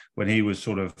Wilshere, when he was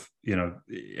sort of,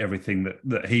 everything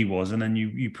that he was. And then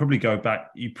you probably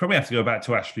have to go back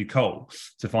to Ashley Cole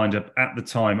to find at the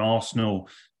time Arsenal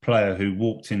player who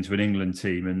walked into an England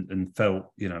team and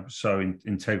felt, so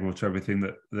integral to everything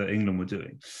that England were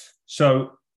doing.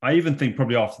 So I even think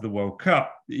probably after the World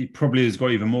Cup, he probably has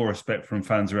got even more respect from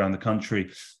fans around the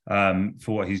country for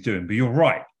what he's doing. But you're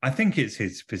right. I think it's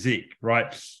his physique,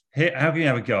 right? How can you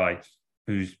have a guy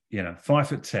who's,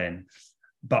 5'10",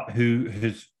 but who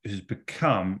has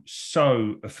become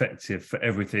so effective for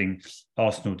everything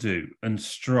Arsenal do, and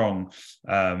strong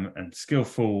and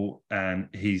skillful, and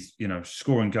he's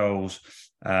scoring goals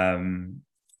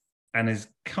and has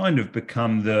kind of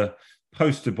become the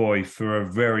poster boy for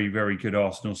a very, very good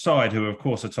Arsenal side, who are, of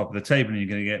course, are top of the table, and you're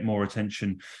going to get more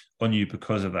attention on you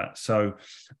because of that. So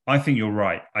I think you're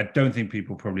right. I don't think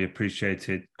people probably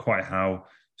appreciated quite how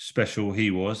special he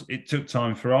was. It took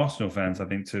time for Arsenal fans, I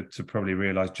think, to probably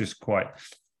realise just quite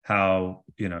how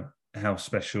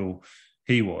special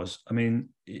he was. I mean,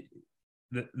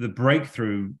 the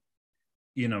breakthrough,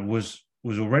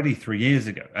 was already 3 years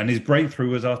ago, and his breakthrough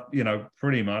was,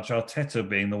 pretty much Arteta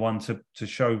being the one to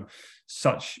show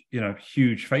such,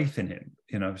 huge faith in him.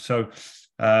 So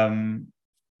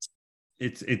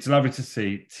it's lovely to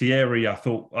see. Thierry, I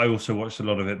also watched a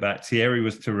lot of it back. Thierry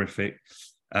was terrific.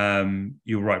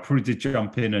 You're right, probably did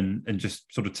jump in and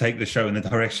just sort of take the show in the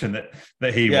direction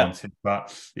that he wanted. But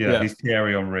he's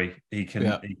Thierry Henry. He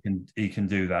can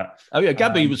do that. Oh yeah,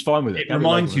 Gabby was fine with it. It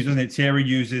reminds you, doesn't it? Thierry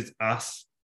uses us,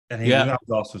 and he loves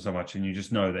Arsenal so much, and you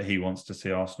just know that he wants to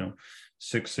see Arsenal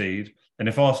succeed. And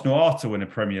if Arsenal are to win a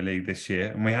Premier League this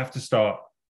year, and we have to start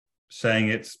saying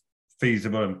it's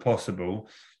feasible and possible,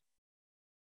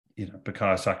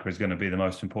 Bukayo Saka is going to be the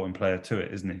most important player to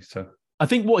it, isn't he? So I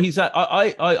think what he's at,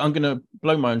 I'm going to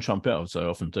blow my own trumpet, as I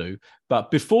often do.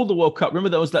 But before the World Cup, remember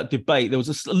there was that debate. There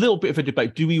was a little bit of a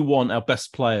debate. Do we want our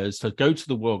best players to go to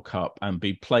the World Cup and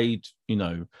be played,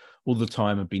 all the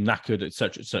time and be knackered,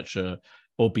 etc.,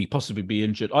 or possibly be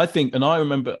injured? I think, and I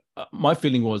remember my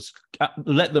feeling was,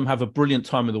 let them have a brilliant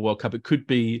time in the World Cup. It could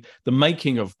be the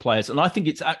making of players. And I think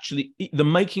it's actually the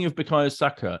making of Bukayo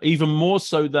Saka, even more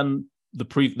so than the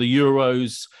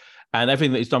Euros and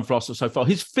everything that he's done for Arsenal so far.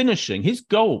 His finishing, his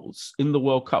goals in the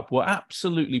World Cup were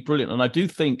absolutely brilliant. And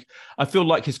I feel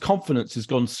like his confidence has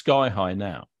gone sky high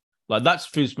now. Like that's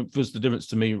the difference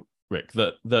to me, Rick,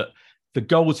 that the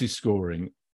goals he's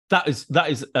scoring, that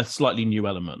is a slightly new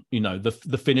element.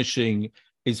 The finishing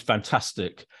is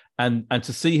fantastic. And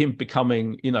to see him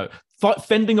becoming,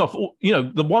 fending off,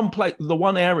 the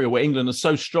one area where England are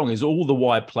so strong is all the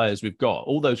wide players we've got,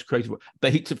 all those creative,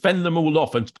 but to fend them all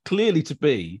off and clearly to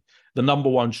be the number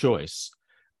one choice,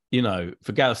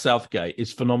 for Gareth Southgate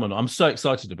is phenomenal. I'm so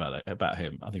excited about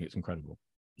him. I think it's incredible.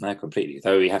 No, completely.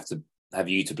 Though we have to have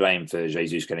you to blame for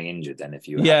Jesus getting injured then if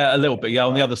you... Yeah, a little bit. Yeah,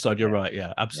 on the other side, you're right.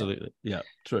 Yeah, absolutely. Yeah,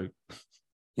 true.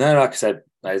 No, like I said,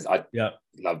 I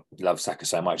love Saka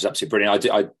so much. It's absolutely brilliant.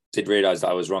 I did realise that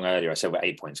I was wrong earlier. I said we're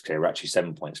 8 points clear. We're actually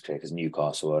 7 points clear because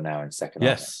Newcastle are now in second.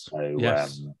 Yes. So,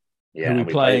 yes. Who are we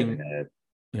playing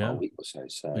in a week or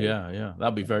so. Yeah.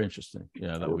 That'd be very interesting.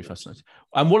 Yeah, that would be fascinating.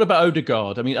 And what about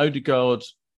Odegaard? I mean, Odegaard,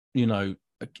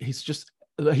 he's just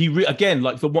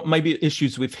maybe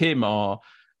issues with him are,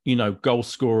 goal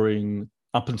scoring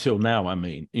up until now. I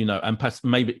mean,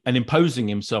 and imposing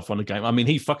himself on a game. I mean,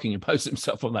 he fucking imposed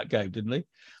himself on that game, didn't he?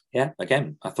 Yeah.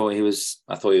 Again, I thought he was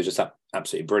just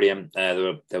absolutely brilliant.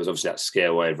 There was obviously that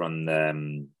scare over on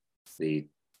the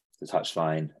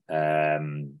touchline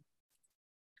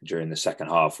during the second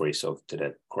half where he sort of did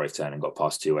a great turn and got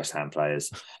past two West Ham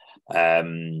players.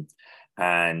 And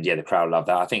the crowd loved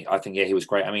that. I think he was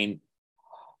great. I mean,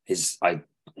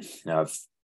 I've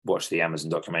watched the Amazon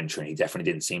documentary and he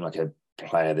definitely didn't seem like a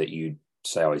player that you'd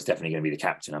say, he's definitely going to be the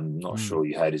captain. I'm not sure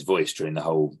you heard his voice during the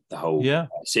whole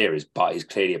series, but he's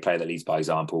clearly a player that leads by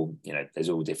example. There's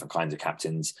all different kinds of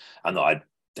captains. I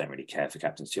don't really care for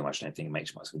captains too much. I don't think it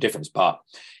makes much of a difference, but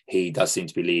he does seem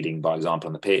to be leading by example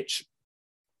on the pitch.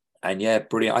 And yeah,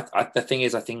 brilliant. The thing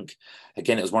is, I think,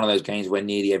 again, it was one of those games where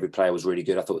nearly every player was really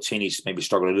good. I thought Tini maybe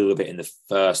struggled a little bit in the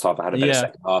first half. I had a better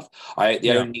second half.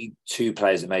 The only two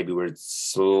players that maybe were a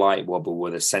slight wobble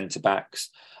were the centre-backs.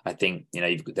 I think,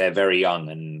 they're very young,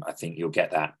 and I think you'll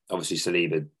get that. Obviously,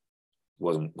 Saliba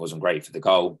wasn't great for the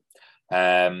goal.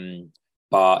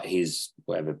 But he's,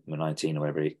 19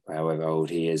 or however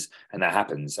old he is, and that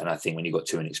happens. And I think when you've got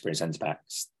two inexperienced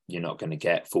centre-backs, you're not going to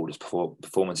get flawless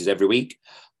performances every week.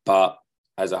 But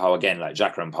as a whole, again, like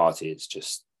Xhaka and Partey, it's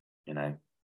just,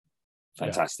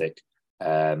 fantastic.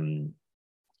 I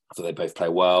thought they both play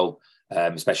well,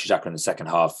 especially Xhaka in the second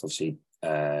half. Obviously,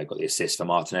 got the assist for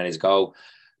Martinelli's goal.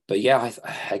 But yeah,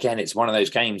 again, it's one of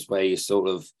those games where you sort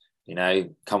of,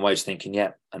 come away just thinking,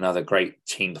 another great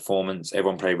team performance.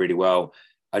 Everyone played really well.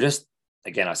 I said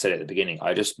it at the beginning,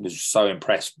 I just was so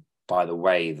impressed by the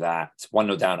way that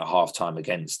 1-0 down at half-time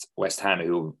against West Ham,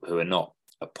 who are not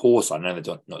a poor side. I know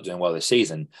they're not doing well this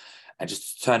season, and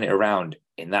just to turn it around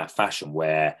in that fashion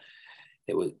where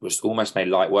it was almost made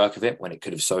light work of it when it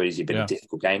could have so easily been a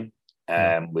difficult game,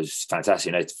 was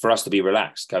fantastic. For us to be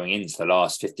relaxed going into the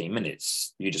last 15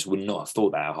 minutes, you just would not have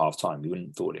thought that at half time. You wouldn't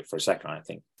have thought it for a second, I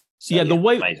think. So, the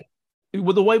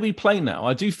way we play now,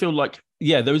 I do feel like,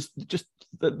 there's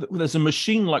a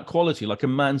machine-like quality, like a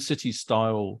Man City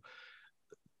style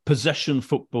possession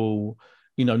football,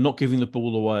 not giving the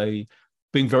ball away,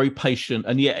 being very patient,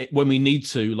 and yet when we need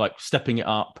to, like stepping it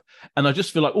up. And I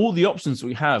just feel like all the options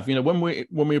we have, when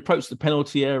we approach the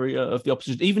penalty area of the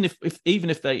opposition, even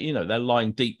if they, they're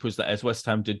lying deep as West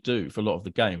Ham did do for a lot of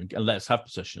the game and let us have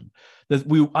possession,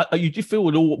 you do feel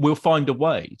we'll find a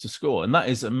way to score, and that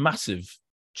is a massive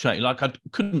change. Like I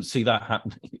couldn't see that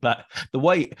happening. That the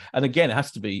way, and again, it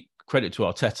has to be credit to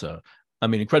Arteta. I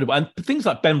mean, incredible. And things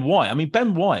like Ben White. I mean,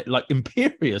 Ben White, like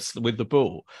imperious with the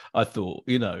ball, I thought,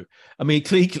 I mean,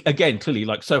 clearly,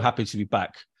 like so happy to be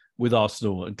back with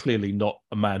Arsenal, and clearly not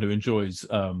a man who enjoys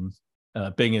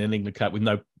being in an England cap with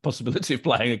no possibility of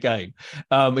playing a game.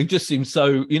 It just seems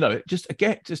so,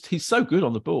 he's so good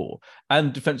on the ball,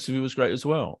 and defensively was great as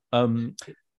well.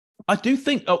 I do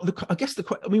think,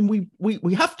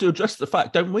 we have to address the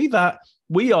fact, don't we, that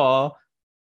we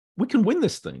can win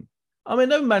this thing. I mean,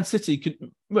 no, Man City,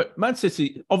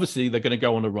 obviously they're going to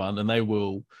go on a run, and they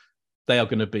are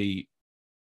going to be,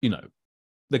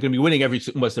 they're going to be winning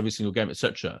almost every single game,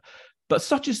 etc. But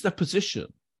such is the position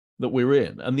that we're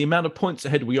in, and the amount of points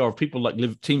ahead we are of people like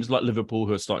teams like Liverpool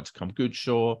who are starting to come good,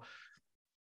 sure,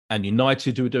 and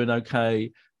United who are doing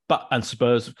okay, and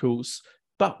Spurs, of course.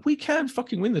 But we can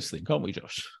fucking win this thing, can't we,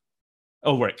 Josh?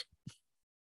 Oh, Rick.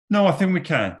 No, I think we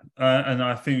can, and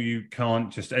I think you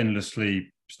can't just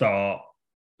endlessly start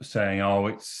saying, "Oh,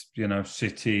 it's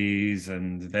cities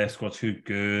and their squad's too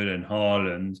good and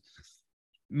Haaland."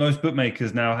 Most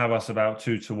bookmakers now have us about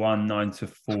 2-1,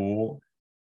 9-4.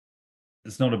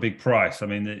 It's not a big price. I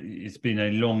mean, it's been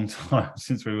a long time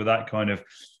since we were that kind of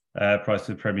price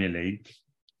for the Premier League.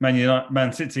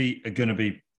 Man City are going to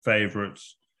be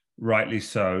favourites, rightly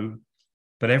so.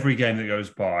 But every game that goes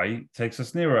by takes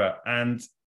us nearer. And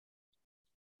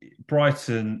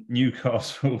Brighton,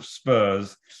 Newcastle,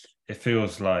 Spurs, it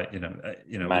feels like, Man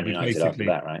United after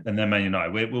that, right? And then Man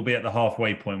United. We'll be at the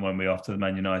halfway point when we're after the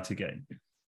Man United game.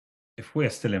 If we're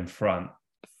still in front,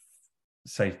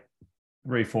 say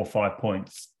 3, 4, 5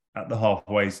 points at the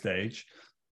halfway stage,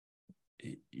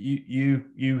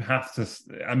 you have to.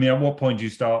 I mean, at what point do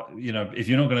you start? If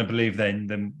you're not going to believe,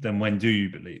 then when do you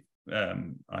believe?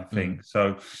 I think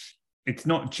so. It's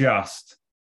not just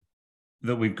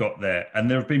that we've got there, and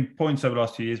there have been points over the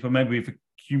last few years where maybe we've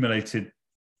accumulated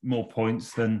more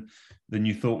points than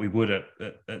you thought we would at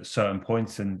certain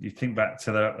points. And you think back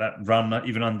to that run,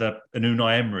 even under an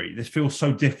Unai Emery, this feels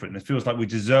so different. It feels like we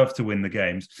deserve to win the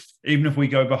games. Even if we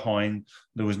go behind,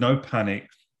 there was no panic.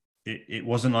 It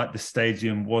wasn't like the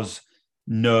stadium was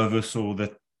nervous or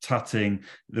the tutting.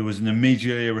 There was an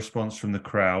immediate response from the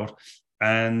crowd.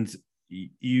 And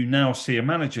you now see a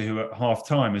manager who at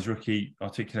half-time, as Ricky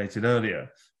articulated earlier,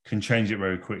 can change it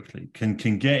very quickly, can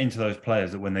get into those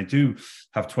players that when they do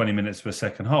have 20 minutes per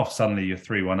second half, suddenly you're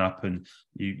 3-1 up, and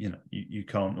you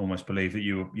can't almost believe that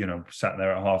you sat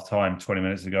there at half time 20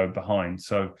 minutes ago behind.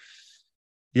 So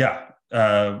yeah,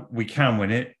 we can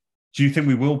win it. Do you think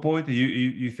we will, Boyd? Do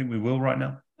you think we will right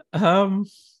now?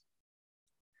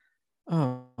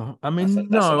 I mean,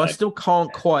 no, I still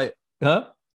can't quite. Huh?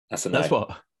 That's a no. That's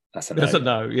what. That's a no. That's a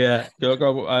no. Yeah,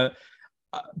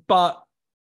 but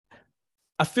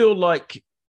I feel like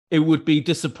it would be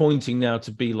disappointing now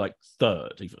to be like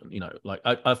third, even,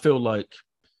 I feel like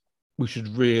we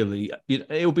should really,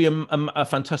 it will be a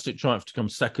fantastic triumph to come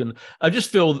second. I just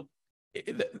feel,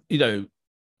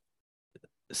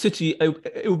 City,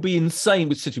 it would be insane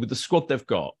with City, with the squad they've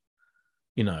got.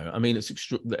 I mean, it's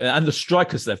and the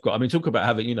strikers they've got. I mean, talk about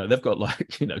having, they've got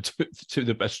two of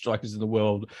the best strikers in the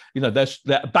world.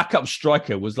 Their backup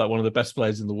striker was like one of the best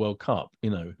players in the World Cup.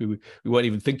 Who we weren't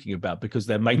even thinking about because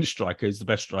their main striker is the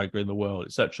best striker in the world,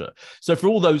 etc. So for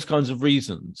all those kinds of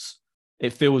reasons,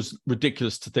 it feels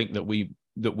ridiculous to think that we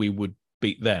would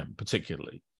beat them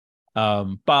particularly.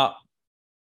 But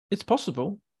it's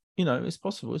possible. It's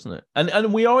possible, isn't it?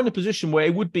 And we are in a position where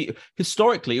it would be,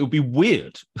 historically, it would be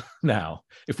weird now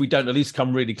if we don't at least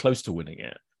come really close to winning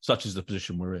it, such as the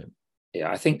position we're in.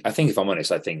 Yeah, I think if I'm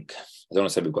honest, I don't want to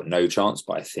say we've got no chance,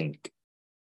 but I think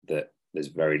that there's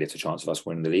very little chance of us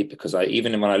winning the league, because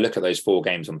even when I look at those 4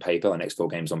 games on paper, the next 4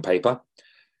 games on paper,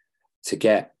 to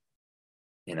get,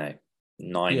 9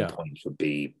 points would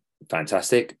be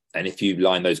fantastic. And if you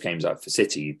line those games up for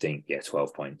City, you'd think,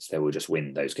 12 points. They will just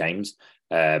win those games.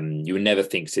 You would never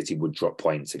think City would drop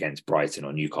points against Brighton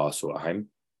or Newcastle at home.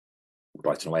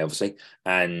 Brighton away, obviously.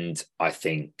 And I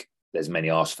think there's many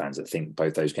Arsenal fans that think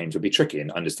both those games would be tricky,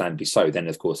 and understandably so. Then,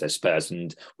 of course, there's Spurs,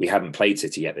 and we haven't played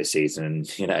City yet this season. And,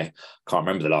 can't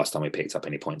remember the last time we picked up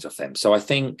any points off them. So I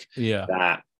think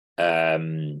that,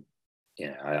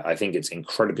 I think it's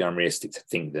incredibly unrealistic to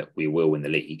think that we will win the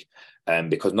league,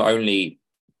 because not only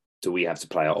do we have to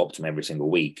play our optimum every single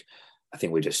week? I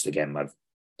think we're just, again, I've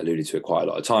alluded to it quite a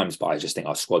lot of times, but I just think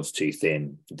our squad's too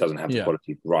thin. It doesn't have the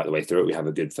quality right the way through it. We have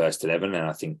a good first 11, and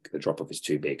I think the drop off is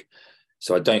too big.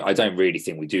 So I don't really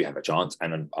think we do have a chance,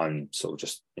 and I'm sort of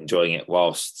just enjoying it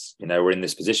whilst, you know, we're in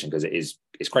this position, because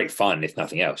it's great fun, if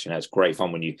nothing else. You know, it's great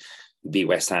fun when you beat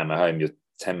West Ham at home. You're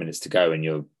 10 minutes to go, and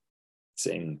you're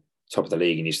sitting top of the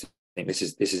league, and you just think this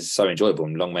is so enjoyable,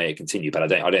 and long may it continue. But I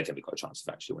don't think we've got a chance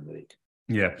of actually winning the league.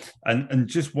 Yeah, and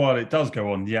just while it does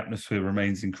go on, the atmosphere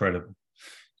remains incredible,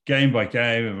 game by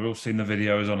game, and we've all seen the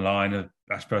videos online of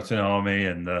Ashburton Army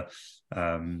and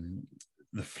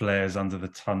the flares under the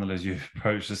tunnel as you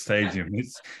approach the stadium.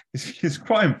 It's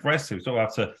quite impressive. So I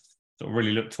have to sort of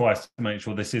really look twice to make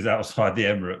sure this is outside the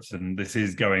Emirates and this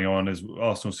is going on as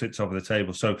Arsenal sit top of the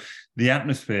table. So the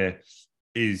atmosphere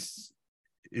is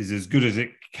as good as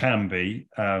it can be,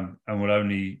 and will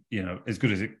only, you know, as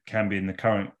good as it can be in the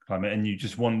current climate. And you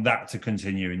just want that to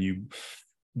continue. And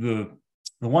the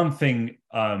one thing,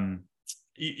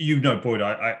 you know, Boyd,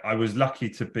 I was lucky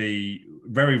to be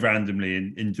very randomly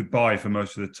in Dubai for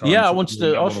most of the time. Yeah, I wanted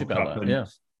to ask you about that.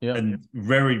 Yeah. And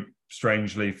very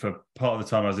strangely, for part of the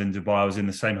time I was in Dubai, I was in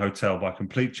the same hotel by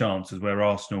complete chance as where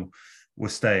Arsenal were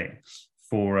staying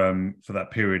for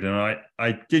that period. And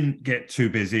I didn't get too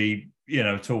busy, you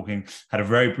know, talking. Had a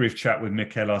very brief chat with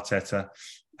Mikel Arteta.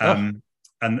 And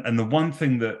the one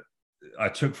thing that I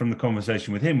took from the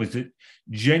conversation with him was that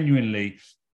genuinely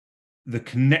the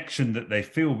connection that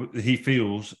he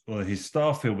feels, or his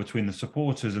staff feel, between the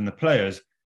supporters and the players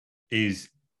is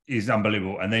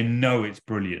unbelievable, and they know it's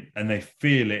brilliant, and they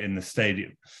feel it in the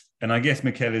stadium. And I guess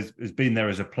Mikel has been there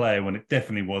as a player when it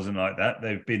definitely wasn't like that.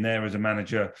 They've been there as a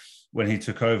manager when he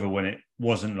took over when it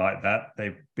wasn't like that.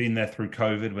 They've been there through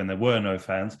COVID when there were no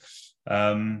fans,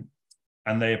 and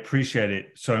they appreciate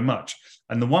it so much.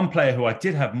 And the one player who I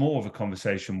did have more of a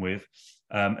conversation with,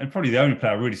 and probably the only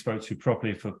player I really spoke to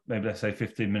properly for maybe, let's say,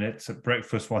 15 minutes at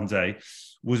breakfast one day,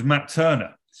 was Matt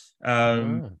Turner,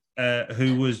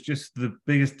 who was just the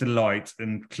biggest delight,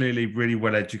 and clearly really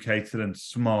well educated and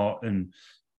smart, and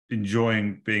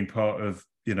enjoying being part of,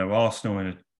 you know, Arsenal,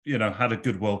 and, you know, had a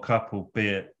good World Cup,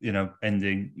 albeit, you know,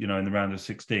 ending, you know, in the round of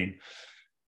 16.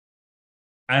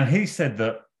 And he said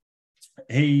that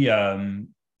he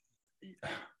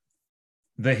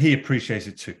appreciates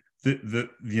it too. That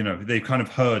you know, they've kind of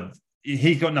heard,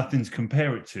 he's got nothing to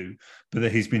compare it to, but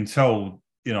that he's been told,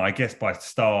 you know, I guess by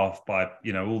staff, by,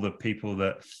 you know, all the people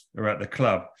that are at the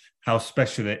club, how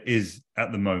special it is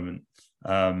at the moment.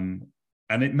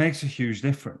 And it makes a huge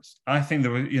difference. I think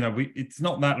there were, you know, it's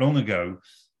not that long ago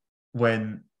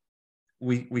when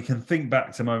we can think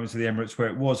back to moments of the Emirates where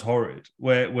it was horrid,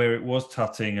 where it was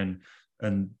tutting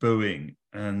and booing.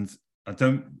 And I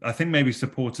think maybe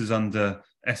supporters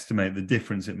underestimate the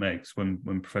difference it makes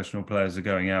when professional players are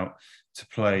going out to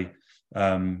play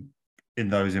in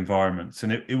those environments.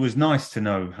 And it was nice to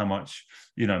know how much,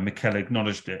 you know, Mikel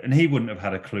acknowledged it. And he wouldn't have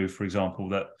had a clue, for example,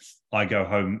 that I go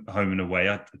home and away.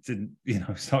 I didn't, you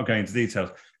know, start going into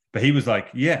details. But he was like,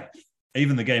 yeah,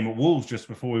 even the game at Wolves just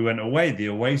before we went away, the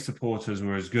away supporters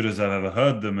were as good as I've ever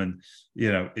heard them. And,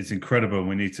 you know, it's incredible.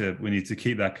 We need to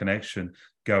keep that connection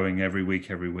going every week.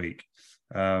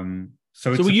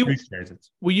 So it's appreciated.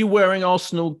 Were you wearing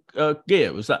Arsenal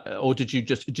gear? Was that, or did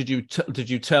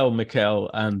you tell Mikel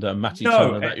and Matty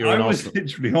Turner that you're in Arsenal? I was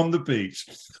literally on the beach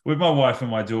with my wife and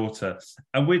my daughter,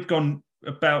 and we'd gone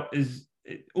about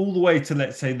all the way to,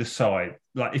 let's say, the side,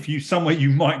 like somewhere you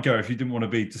might go if you didn't want to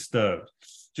be disturbed,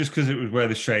 just because it was where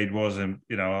the shade was, and,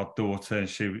 you know, our daughter, and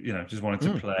she, you know, just wanted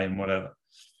to play and whatever.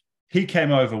 He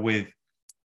came over with.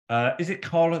 Is it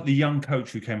Carlos, the young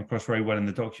coach who came across very well in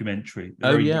the documentary?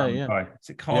 Guy. Is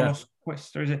it Carlos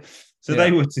Cuesta? Is it? So they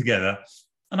were together,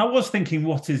 and I was thinking,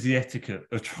 what is the etiquette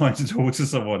of trying to talk to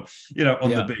someone, you know, on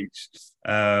the beach?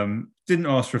 Didn't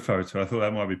ask for a photo. I thought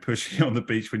that might be pushing it on the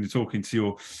beach when you're talking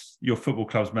to your football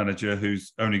club's manager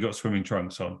who's only got swimming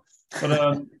trunks on.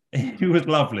 But he was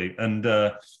lovely and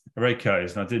very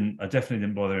courteous, and I definitely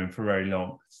didn't bother him for very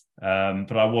long.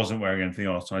 But I wasn't wearing anything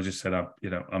else. So I just said,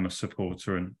 I'm a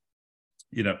supporter and,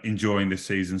 you know, enjoying this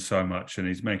season so much. And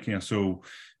he's making us all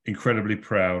incredibly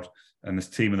proud. And this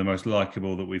team are the most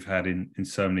likable that we've had in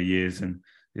so many years. And,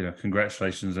 you know,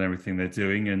 congratulations on everything they're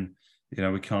doing. And, you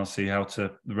know, we can't see how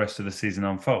the rest of the season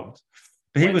unfolds.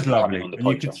 But he was lovely. And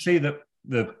you could see that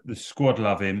the squad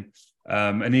love him.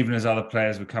 And even as other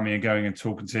players were coming and going and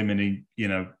talking to him, and he, you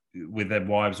know, with their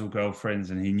wives or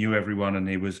girlfriends, and he knew everyone, and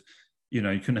he was, you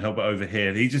know, you couldn't help but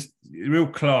overhear. He just real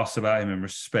class about him and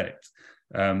respect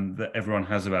that everyone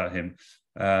has about him.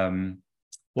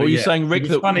 What were you saying, Rick?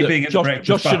 That, funny being at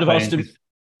Josh should have asked him.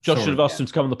 Josh should have asked him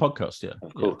to come on the podcast. Yeah,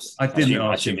 of course. I didn't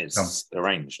ask him him to come. It's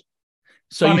arranged.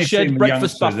 So Funny you shared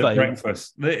breakfast buffet.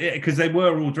 Breakfast, because they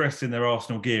were all dressed in their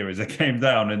Arsenal gear as they came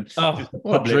down, and just a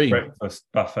public breakfast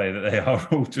buffet that they are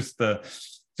all just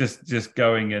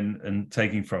going and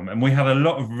taking from. And we had a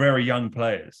lot of very young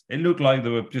players. It looked like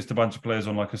there were just a bunch of players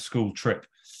on like a school trip,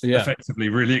 effectively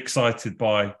really excited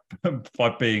by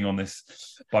being on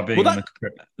this on this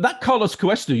trip. That Carlos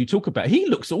Cuesta you talk about, he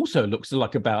also looks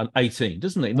like about 18,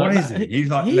 doesn't he? What is he? He's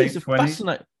like late 20s.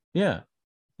 Fascinating. Yeah.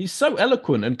 He's so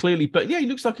eloquent and clearly, but yeah, he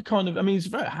looks like he's a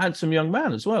very handsome young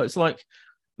man as well. It's like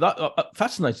that.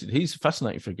 Fascinated. He's a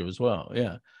fascinating figure as well.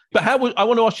 Yeah. But I want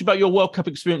to ask you about your World Cup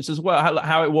experience as well.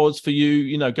 How it was for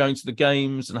you, going to the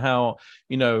games, and how,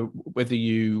 what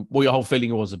your whole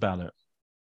feeling was about it.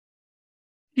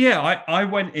 Yeah, I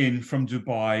went in from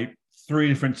Dubai 3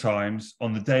 different times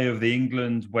on the day of the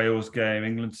England-Wales game,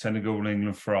 England-Senegal,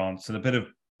 England-France, and a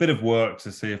bit of work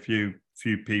to see a few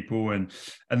people and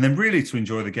then really to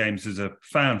enjoy the games as a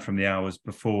fan from the hours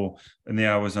before and the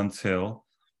hours until.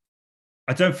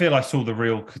 I don't feel I saw the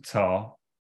real Qatar,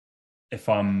 if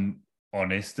I'm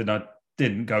honest, and I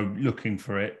didn't go looking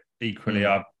for it. Equally,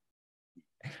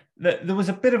 there was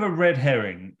a bit of a red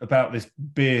herring about this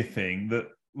beer thing that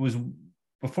was,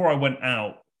 before I went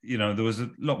out, there was a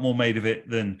lot more made of it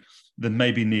than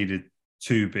maybe needed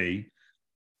to be.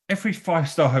 Every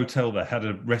 5-star hotel there had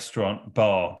a restaurant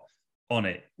bar on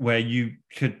it where you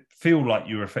could feel like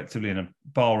you were effectively in a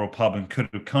bar or pub and could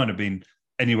have kind of been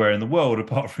anywhere in the world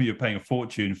apart from you're paying a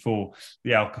fortune for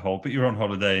the alcohol, but you're on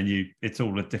holiday and it's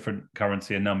all a different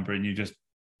currency and number and you just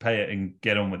pay it and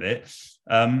get on with it.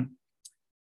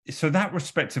 So that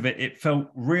respect of it felt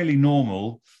really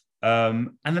normal.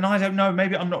 And then I don't know,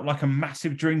 maybe I'm not like a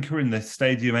massive drinker in the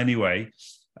stadium anyway,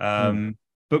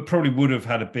 but probably would have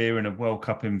had a beer in a World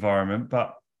Cup environment,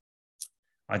 but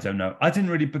I don't know. I didn't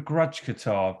really begrudge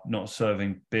Qatar not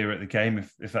serving beer at the game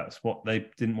if that's what they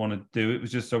didn't want to do. It was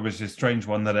just obviously a strange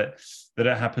one that it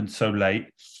happened so late.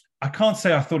 I can't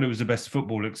say I thought it was the best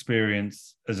football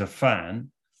experience as a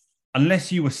fan, unless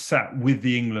you were sat with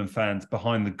the England fans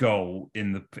behind the goal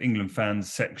in the England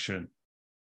fans section.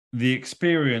 The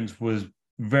experience was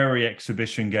very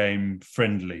exhibition game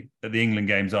friendly at the England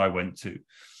games I went to.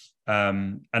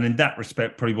 And in that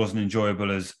respect, probably wasn't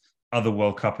enjoyable as other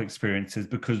World Cup experiences,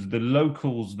 because the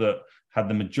locals that had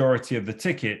the majority of the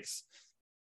tickets,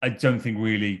 I don't think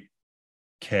really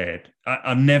cared.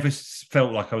 I've never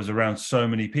felt like I was around so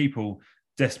many people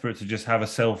desperate to just have a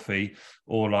selfie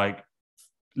or like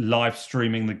live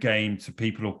streaming the game to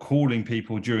people or calling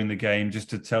people during the game just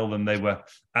to tell them they were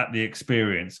at the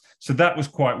experience. So that was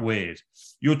quite weird.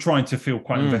 You're trying to feel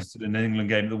quite invested in an England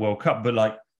game at the World Cup, but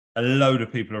like a load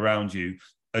of people around you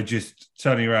are just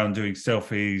turning around doing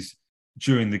selfies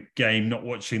during the game, not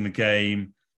watching the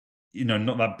game,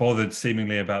 not that bothered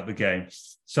seemingly about the game.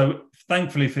 So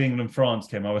thankfully for England-France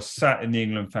game, I was sat in the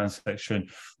England fan section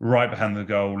right behind the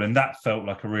goal, and that felt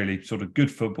like a really sort of good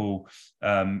football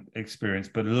experience.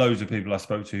 But loads of people I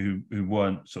spoke to who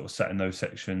weren't sort of sat in those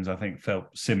sections, I think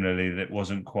felt similarly that it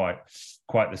wasn't quite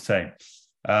the same.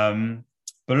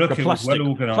 But look, it was well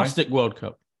organised. Plastic World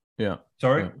Cup. Yeah.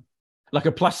 Sorry? Yeah. Like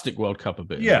a plastic World Cup a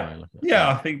bit. Yeah.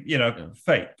 I think,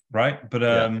 fake, right?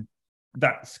 But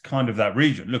that's kind of that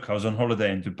region. Look, I was on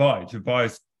holiday in Dubai. Dubai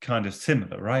is kind of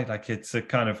similar, right? Like it's a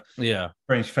kind of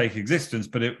strange fake existence,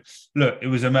 but it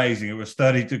was amazing. It was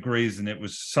 30 degrees and it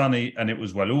was sunny and it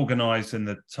was well organized. And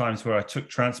the times where I took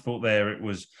transport there, it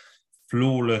was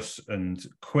flawless and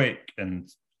quick and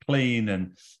clean.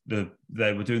 And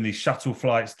they were doing these shuttle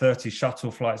flights, 30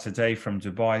 shuttle flights a day from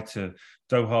Dubai to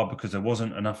Doha, because there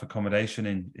wasn't enough accommodation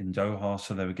in Doha.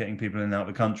 So they were getting people in and out of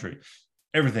the country.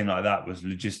 Everything like that was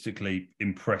logistically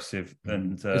impressive.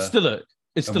 And it's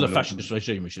still a fascist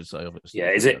regime, we should say, obviously.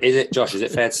 Yeah, is it, Josh? Is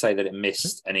it fair to say that it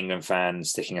missed an England fan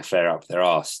sticking a flare up their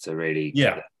arse to really?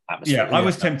 Get the atmosphere? I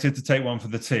was tempted to take one for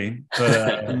the team, but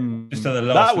just at the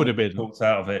last, that would have been talked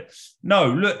out of it. No,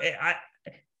 look,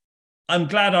 I'm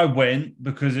glad I went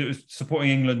because it was supporting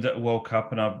England at a World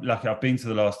Cup, and I've been to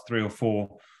the last 3 or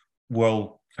 4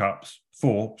 World Cups: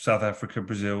 4 South Africa,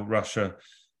 Brazil, Russia,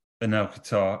 and now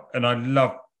Qatar, and I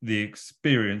love the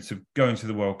experience of going to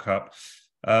the World Cup.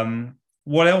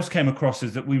 What else came across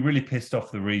is that we really pissed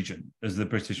off the region as the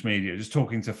British media. Just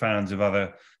talking to fans of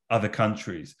other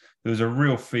countries, there was a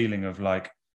real feeling of like,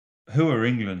 who are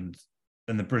England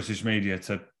and the British media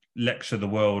to lecture the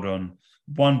world on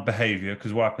one behaviour,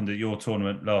 because what happened at your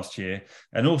tournament last year,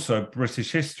 and also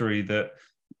British history that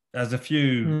has a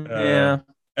few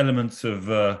elements of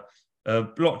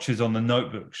blotches on the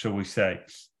notebook, shall we say.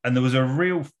 and there was a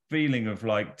real feeling of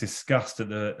like disgust at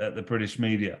the British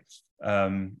media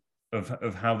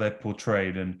of how they're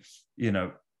portrayed, and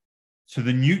to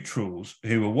the neutrals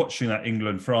who were watching that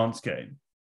England-France game,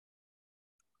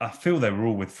 I feel they were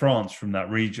all with France from that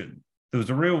region. There was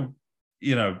a real,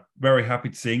 very happy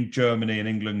to see Germany and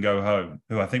England go home,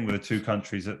 who I think were the two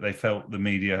countries that they felt the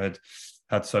media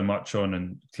had so much on,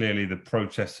 and clearly the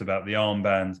protests about the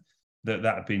armband that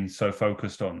had been so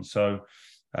focused on. So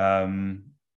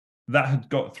that had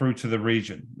got through to the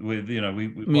region with,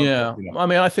 yeah. I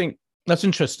mean, I think that's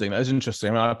interesting. I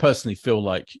mean, I personally feel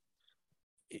like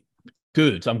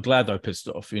good. I'm glad I pissed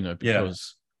off, because. Yeah.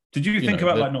 Did you think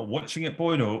about like not watching it,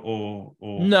 Boyd, or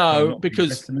no?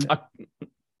 Because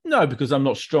I'm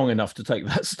not strong enough to take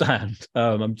that stand.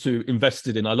 I'm too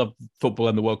invested in. I love football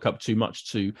and the World Cup too much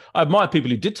to. I admire people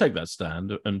who did take that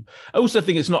stand, and I also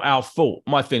think it's not our fault.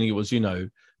 My feeling was, the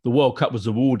World Cup was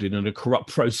awarded in a corrupt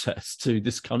process to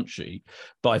this country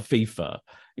by FIFA.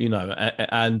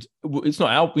 And it's not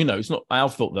our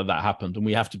fault that happened, and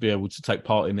we have to be able to take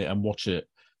part in it and watch it.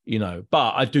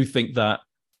 But I do think that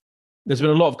there's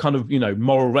been a lot of kind of,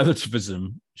 moral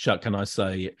relativism, can I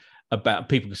say, about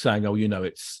people saying,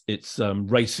 it's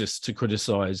racist to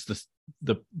criticize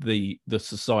the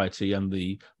society and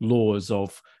the laws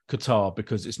of Qatar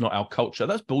because it's not our culture.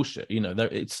 That's bullshit.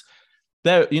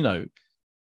 Their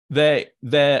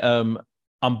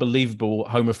unbelievable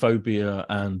homophobia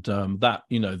and that,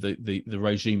 the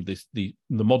regime, the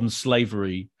modern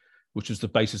slavery, which was the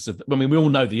basis of. I mean, we all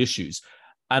know the issues.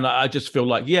 And I just feel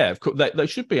like, yeah, of course, they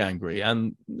should be angry,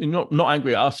 and not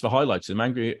angry at us for highlighting them.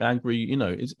 Angry.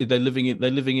 They're living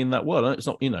in that world. And it's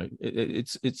not,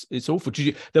 it's awful.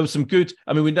 There was some good.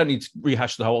 I mean, we don't need to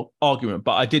rehash the whole argument,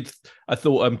 but I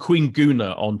thought Queen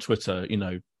Guna on Twitter,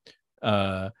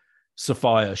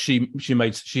 Sophia, she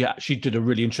did a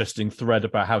really interesting thread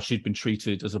about how she'd been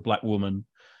treated as a black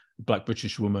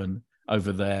British woman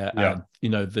over there. Yeah.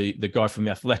 And the guy from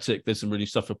The Athletic, there's some really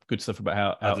good stuff about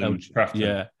how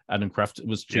Adam Kraft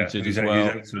was treated as well.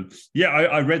 He's excellent. Yeah,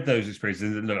 I read those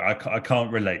experiences. Look, I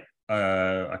can't relate.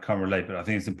 But I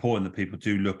think it's important that people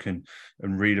do look and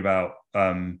read about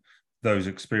those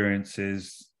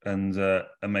experiences and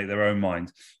make their own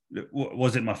mind.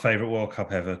 Was it my favourite World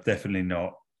Cup ever? Definitely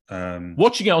not.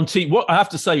 Watching it on TV, what I have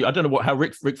to say, I don't know how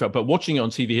Rick felt, but watching it on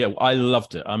TV here, I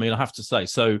loved it. I mean, I have to say,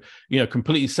 so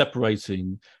completely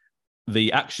separating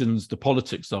the actions, the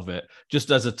politics of it, just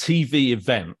as a TV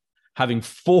event, having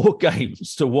 4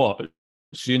 games to watch,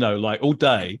 like all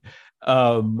day,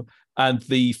 and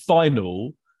the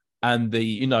final, and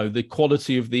the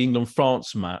quality of the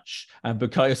England-France match, and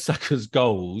Bukayo Saka's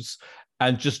goals,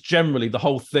 and just generally the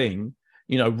whole thing.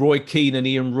 Roy Keane and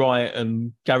Ian Wright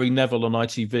and Gary Neville on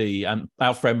ITV and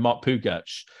our friend Mark Pugac.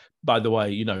 By the way,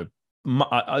 I'm not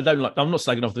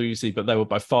slagging off the BBC, but they were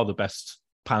by far the best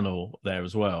panel there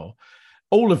as well.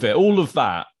 All of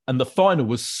that, and the final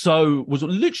was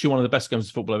literally one of the best games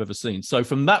of football I've ever seen. So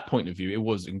from that point of view, it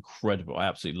was incredible. I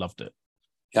absolutely loved it.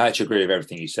 Yeah, I actually agree with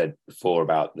everything you said before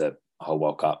about the whole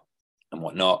World Cup and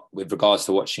whatnot. With regards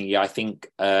to watching, I think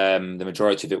the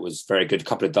majority of it was very good. A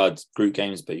couple of dud group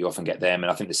games, but you often get them. And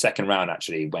I think the second round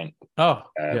actually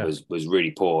was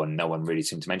really poor, and no one really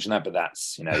seemed to mention that. But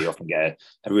that's, you often get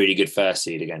a really good first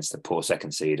seed against a poor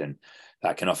second seed, and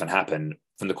that can often happen.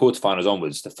 From the quarterfinals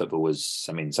onwards, the football was,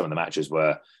 some of the matches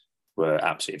were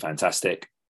absolutely fantastic.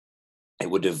 It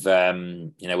would have,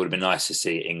 would have been nice to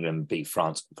see England beat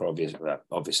France,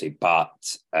 obviously,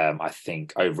 but I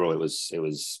think overall it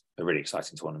was a really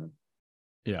exciting tournament.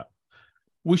 Yeah,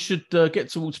 we should get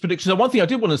towards predictions. And one thing I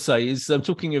did want to say is,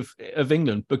 talking of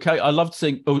England, okay, I loved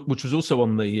seeing, which was also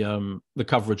on the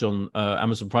coverage on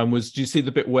Amazon Prime. Do you see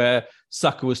the bit where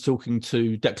Saka was talking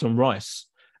to Declan Rice,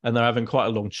 and they're having quite a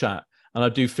long chat? And I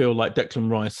do feel like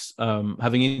Declan Rice,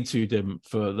 having interviewed him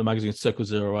for the magazine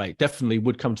Circle 08, definitely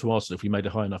would come to Arsenal if he made a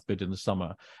high enough bid in the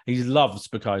summer. He loves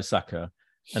Bukayo Saka.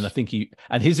 And I think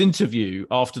his interview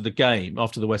after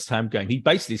the West Ham game, he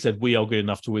basically said, we are good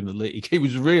enough to win the league. He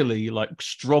was really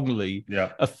strongly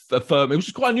affirm. It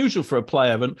was quite unusual for a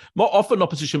player. And more often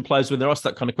opposition players, when they're asked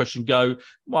that kind of question, go,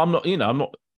 well, I'm not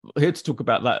here to talk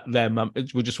about them.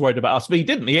 We're just worried about us. But he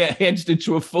didn't. He entered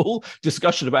into a full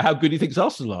discussion about how good he thinks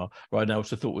Arsenal are right now,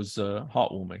 which I thought was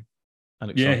heartwarming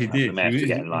and exciting. Yeah, he did. We have to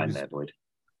get in line there, Boyd.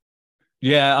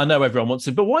 Yeah, I know everyone wants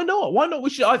him, but why not? Why not? We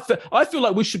should. I feel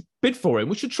like we should bid for him.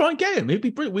 We should try and get him. He'd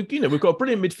be brilliant. We've got a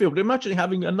brilliant midfielder. Imagine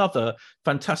having another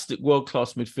fantastic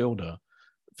world-class midfielder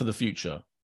for the future.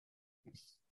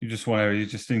 you're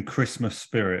just in Christmas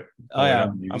spirit. I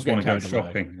am. You I'm just want to go getting carried away.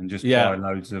 shopping and just buy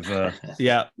loads of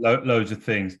loads of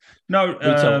things. No,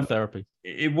 retail therapy.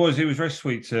 It was very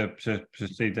sweet to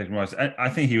see Declan Rice. I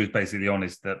think he was basically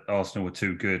honest that Arsenal were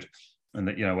too good, and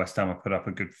that West Ham have put up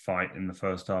a good fight in the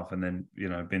first half, and then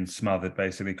been smothered.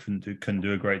 Basically, couldn't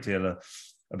do a great deal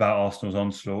about Arsenal's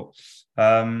onslaught.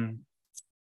 That's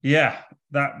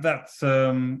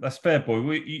fair,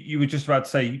 boy. You were just about to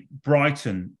say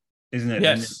Brighton, isn't it?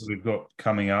 Yes, we've got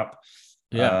coming up.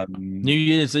 Yeah, New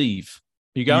Year's Eve.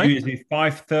 You going? New Year's Eve,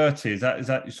 5:30. Is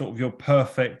that sort of your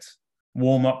perfect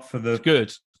warm up for the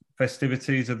good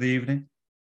festivities of the evening?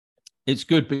 It's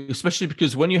good, especially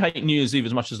because when you hate New Year's Eve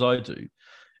as much as I do,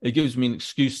 it gives me an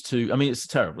excuse to. I mean, it's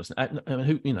terrible, isn't it? I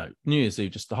mean, New Year's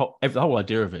Eve, just the whole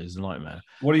idea of it is a nightmare.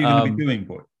 What are you going to be doing,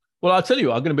 boy? Well, I'll tell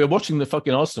you, I'm going to be watching the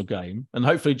fucking Arsenal game and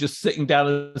hopefully just sitting down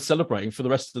and celebrating for the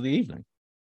rest of the evening.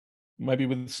 Maybe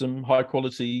with some high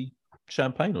quality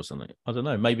champagne or something. I don't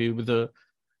know. Maybe with a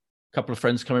couple of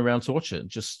friends coming around to watch it and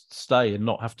just stay and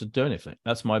not have to do anything.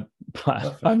 That's my plan.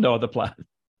 Perfect. I have no other plan.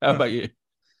 How about you?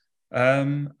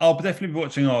 I'll definitely be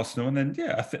watching Arsenal, and then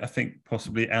I think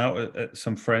possibly out at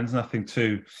some friends. Nothing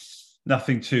too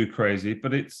crazy,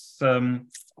 but it's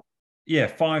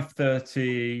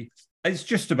 5:30. It's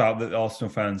just about that Arsenal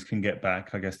fans can get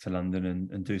back, I guess, to London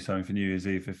and do something for New Year's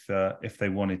Eve if they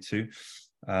wanted to.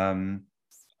 I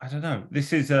don't know.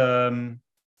 This is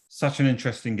such an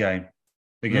interesting game.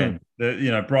 Again,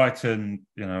 Brighton,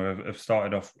 have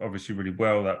started off obviously really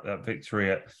well, that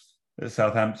victory at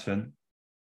Southampton.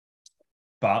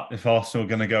 But if Arsenal are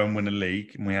going to go and win a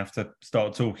league, and we have to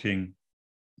start talking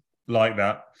like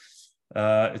that,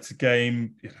 it's a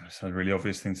game. It's a really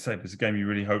obvious thing to say, but it's a game you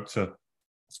really hope to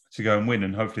go and win,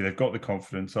 and hopefully they've got the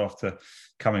confidence after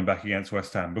coming back against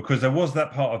West Ham. Because there was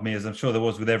that part of me, as I'm sure there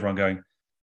was with everyone, going,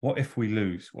 what if we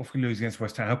lose? What if we lose against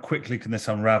West Ham? How quickly can this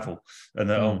unravel? And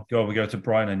then, oh God, we go to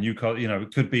Brighton and Newcastle.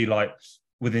 It could be like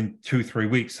within 2-3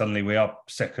 weeks, suddenly we are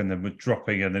second and we're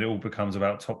dropping, and then it all becomes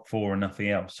about top four and nothing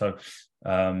else. So,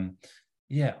 I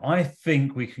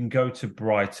think we can go to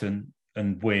Brighton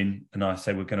and win. And I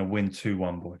say we're going to win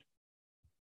 2-1, boy.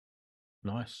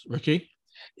 Nice. Ricky?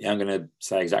 Yeah, I'm going to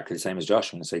say exactly the same as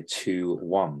Josh. I'm going to say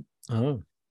 2-1. Oh,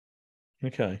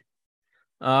 okay.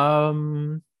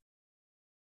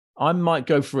 I might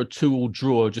go for a 2-2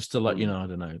 draw just to let you know. I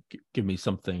don't know. Give me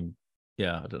something.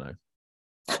 Yeah, I don't know.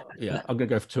 Yeah, I'm going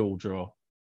to go for 2-2 draw,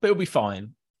 but it'll be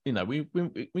fine. We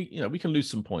can lose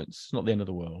some points. It's not the end of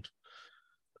the world.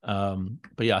 But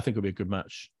yeah, I think it'll be a good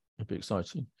match. It'll be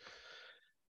exciting.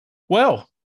 Well,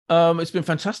 it's been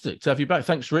fantastic to have you back.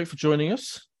 Thanks, Rick, for joining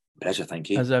us. Pleasure, thank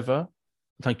you. As ever.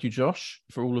 Thank you, Josh,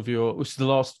 for all of your... This is the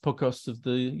last podcast of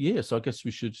the year, so I guess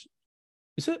we should...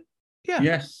 Is it? Yeah.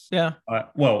 Yes. Yeah.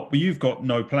 Well, you've got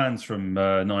no plans from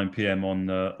 9 p.m. on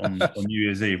New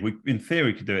Year's Eve. We, in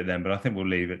theory, could do it then, but I think we'll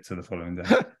leave it to the following day.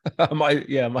 I might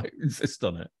insist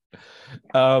on it.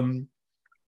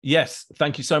 Yes,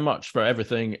 thank you so much for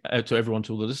everything, to everyone,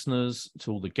 to all the listeners,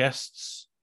 to all the guests,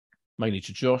 mainly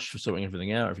to Josh for sorting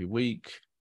everything out every week.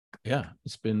 Yeah,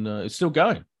 it's been it's still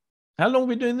going. How long have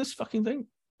we been doing this fucking thing?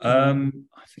 I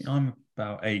think I'm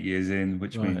about 8 years in,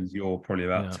 which means you're probably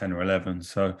about 10 or 11.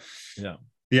 So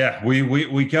yeah,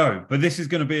 we go. But this is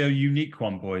going to be a unique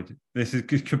one, Boyd. This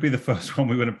could be the first one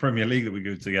we win a Premier League that we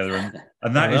go together,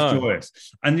 and that is joyous.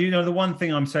 And the one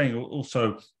thing I'm saying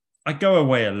also, I go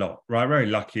away a lot, right? Very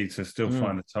lucky to still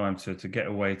find the time to get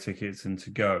away tickets and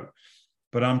to go.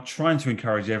 But I'm trying to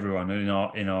encourage everyone in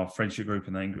our friendship group,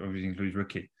 and that includes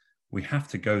Ricky. We have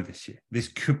to go this year. This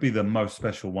could be the most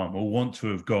special one. We'll want to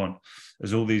have gone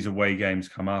as all these away games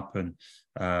come up, and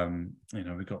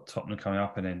we've got Tottenham coming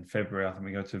up, and in February I think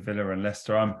we go to Villa and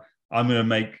Leicester. I'm going to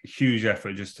make a huge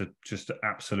effort just to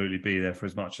absolutely be there for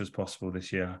as much as possible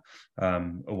this year,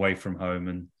 away from home.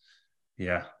 And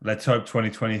yeah, let's hope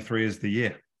 2023 is the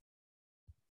year.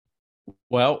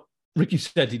 Well, Ricky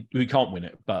said we can't win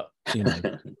it, but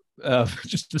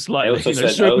just slightly. I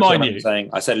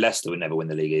said Leicester would never win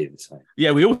the league either. So.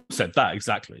 Yeah, we all said that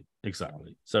exactly.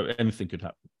 So anything could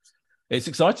happen. It's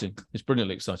exciting. It's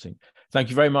brilliantly exciting. Thank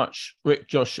you very much, Rick,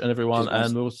 Josh, and everyone.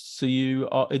 And we'll see you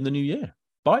in the new year.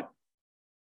 Bye.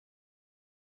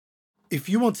 If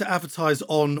you want to advertise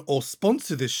on or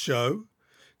sponsor this show,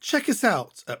 check us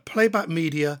out at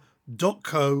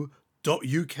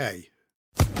playbackmedia.co.uk.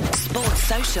 Sports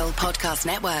Social Podcast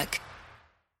Network.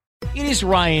 It is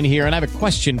Ryan here, and I have a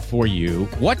question for you.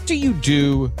 What do you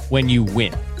do when you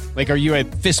win? Like, are you a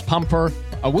fist pumper?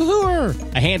 A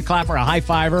woohooer, a hand clapper, a high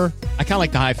fiver. I kind of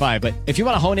like the high five, but if you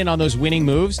want to hone in on those winning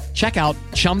moves, check out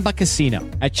Chumba Casino.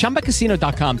 At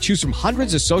ChumbaCasino.com, choose from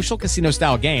hundreds of social casino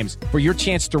style games for your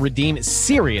chance to redeem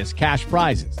serious cash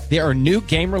prizes. There are new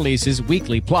game releases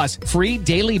weekly, plus free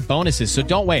daily bonuses. So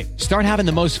don't wait. Start having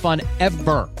the most fun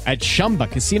ever at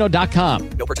ChumbaCasino.com.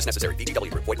 No purchase necessary.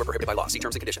 VGW Group. Void where prohibited by law. See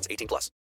terms and conditions. 18+.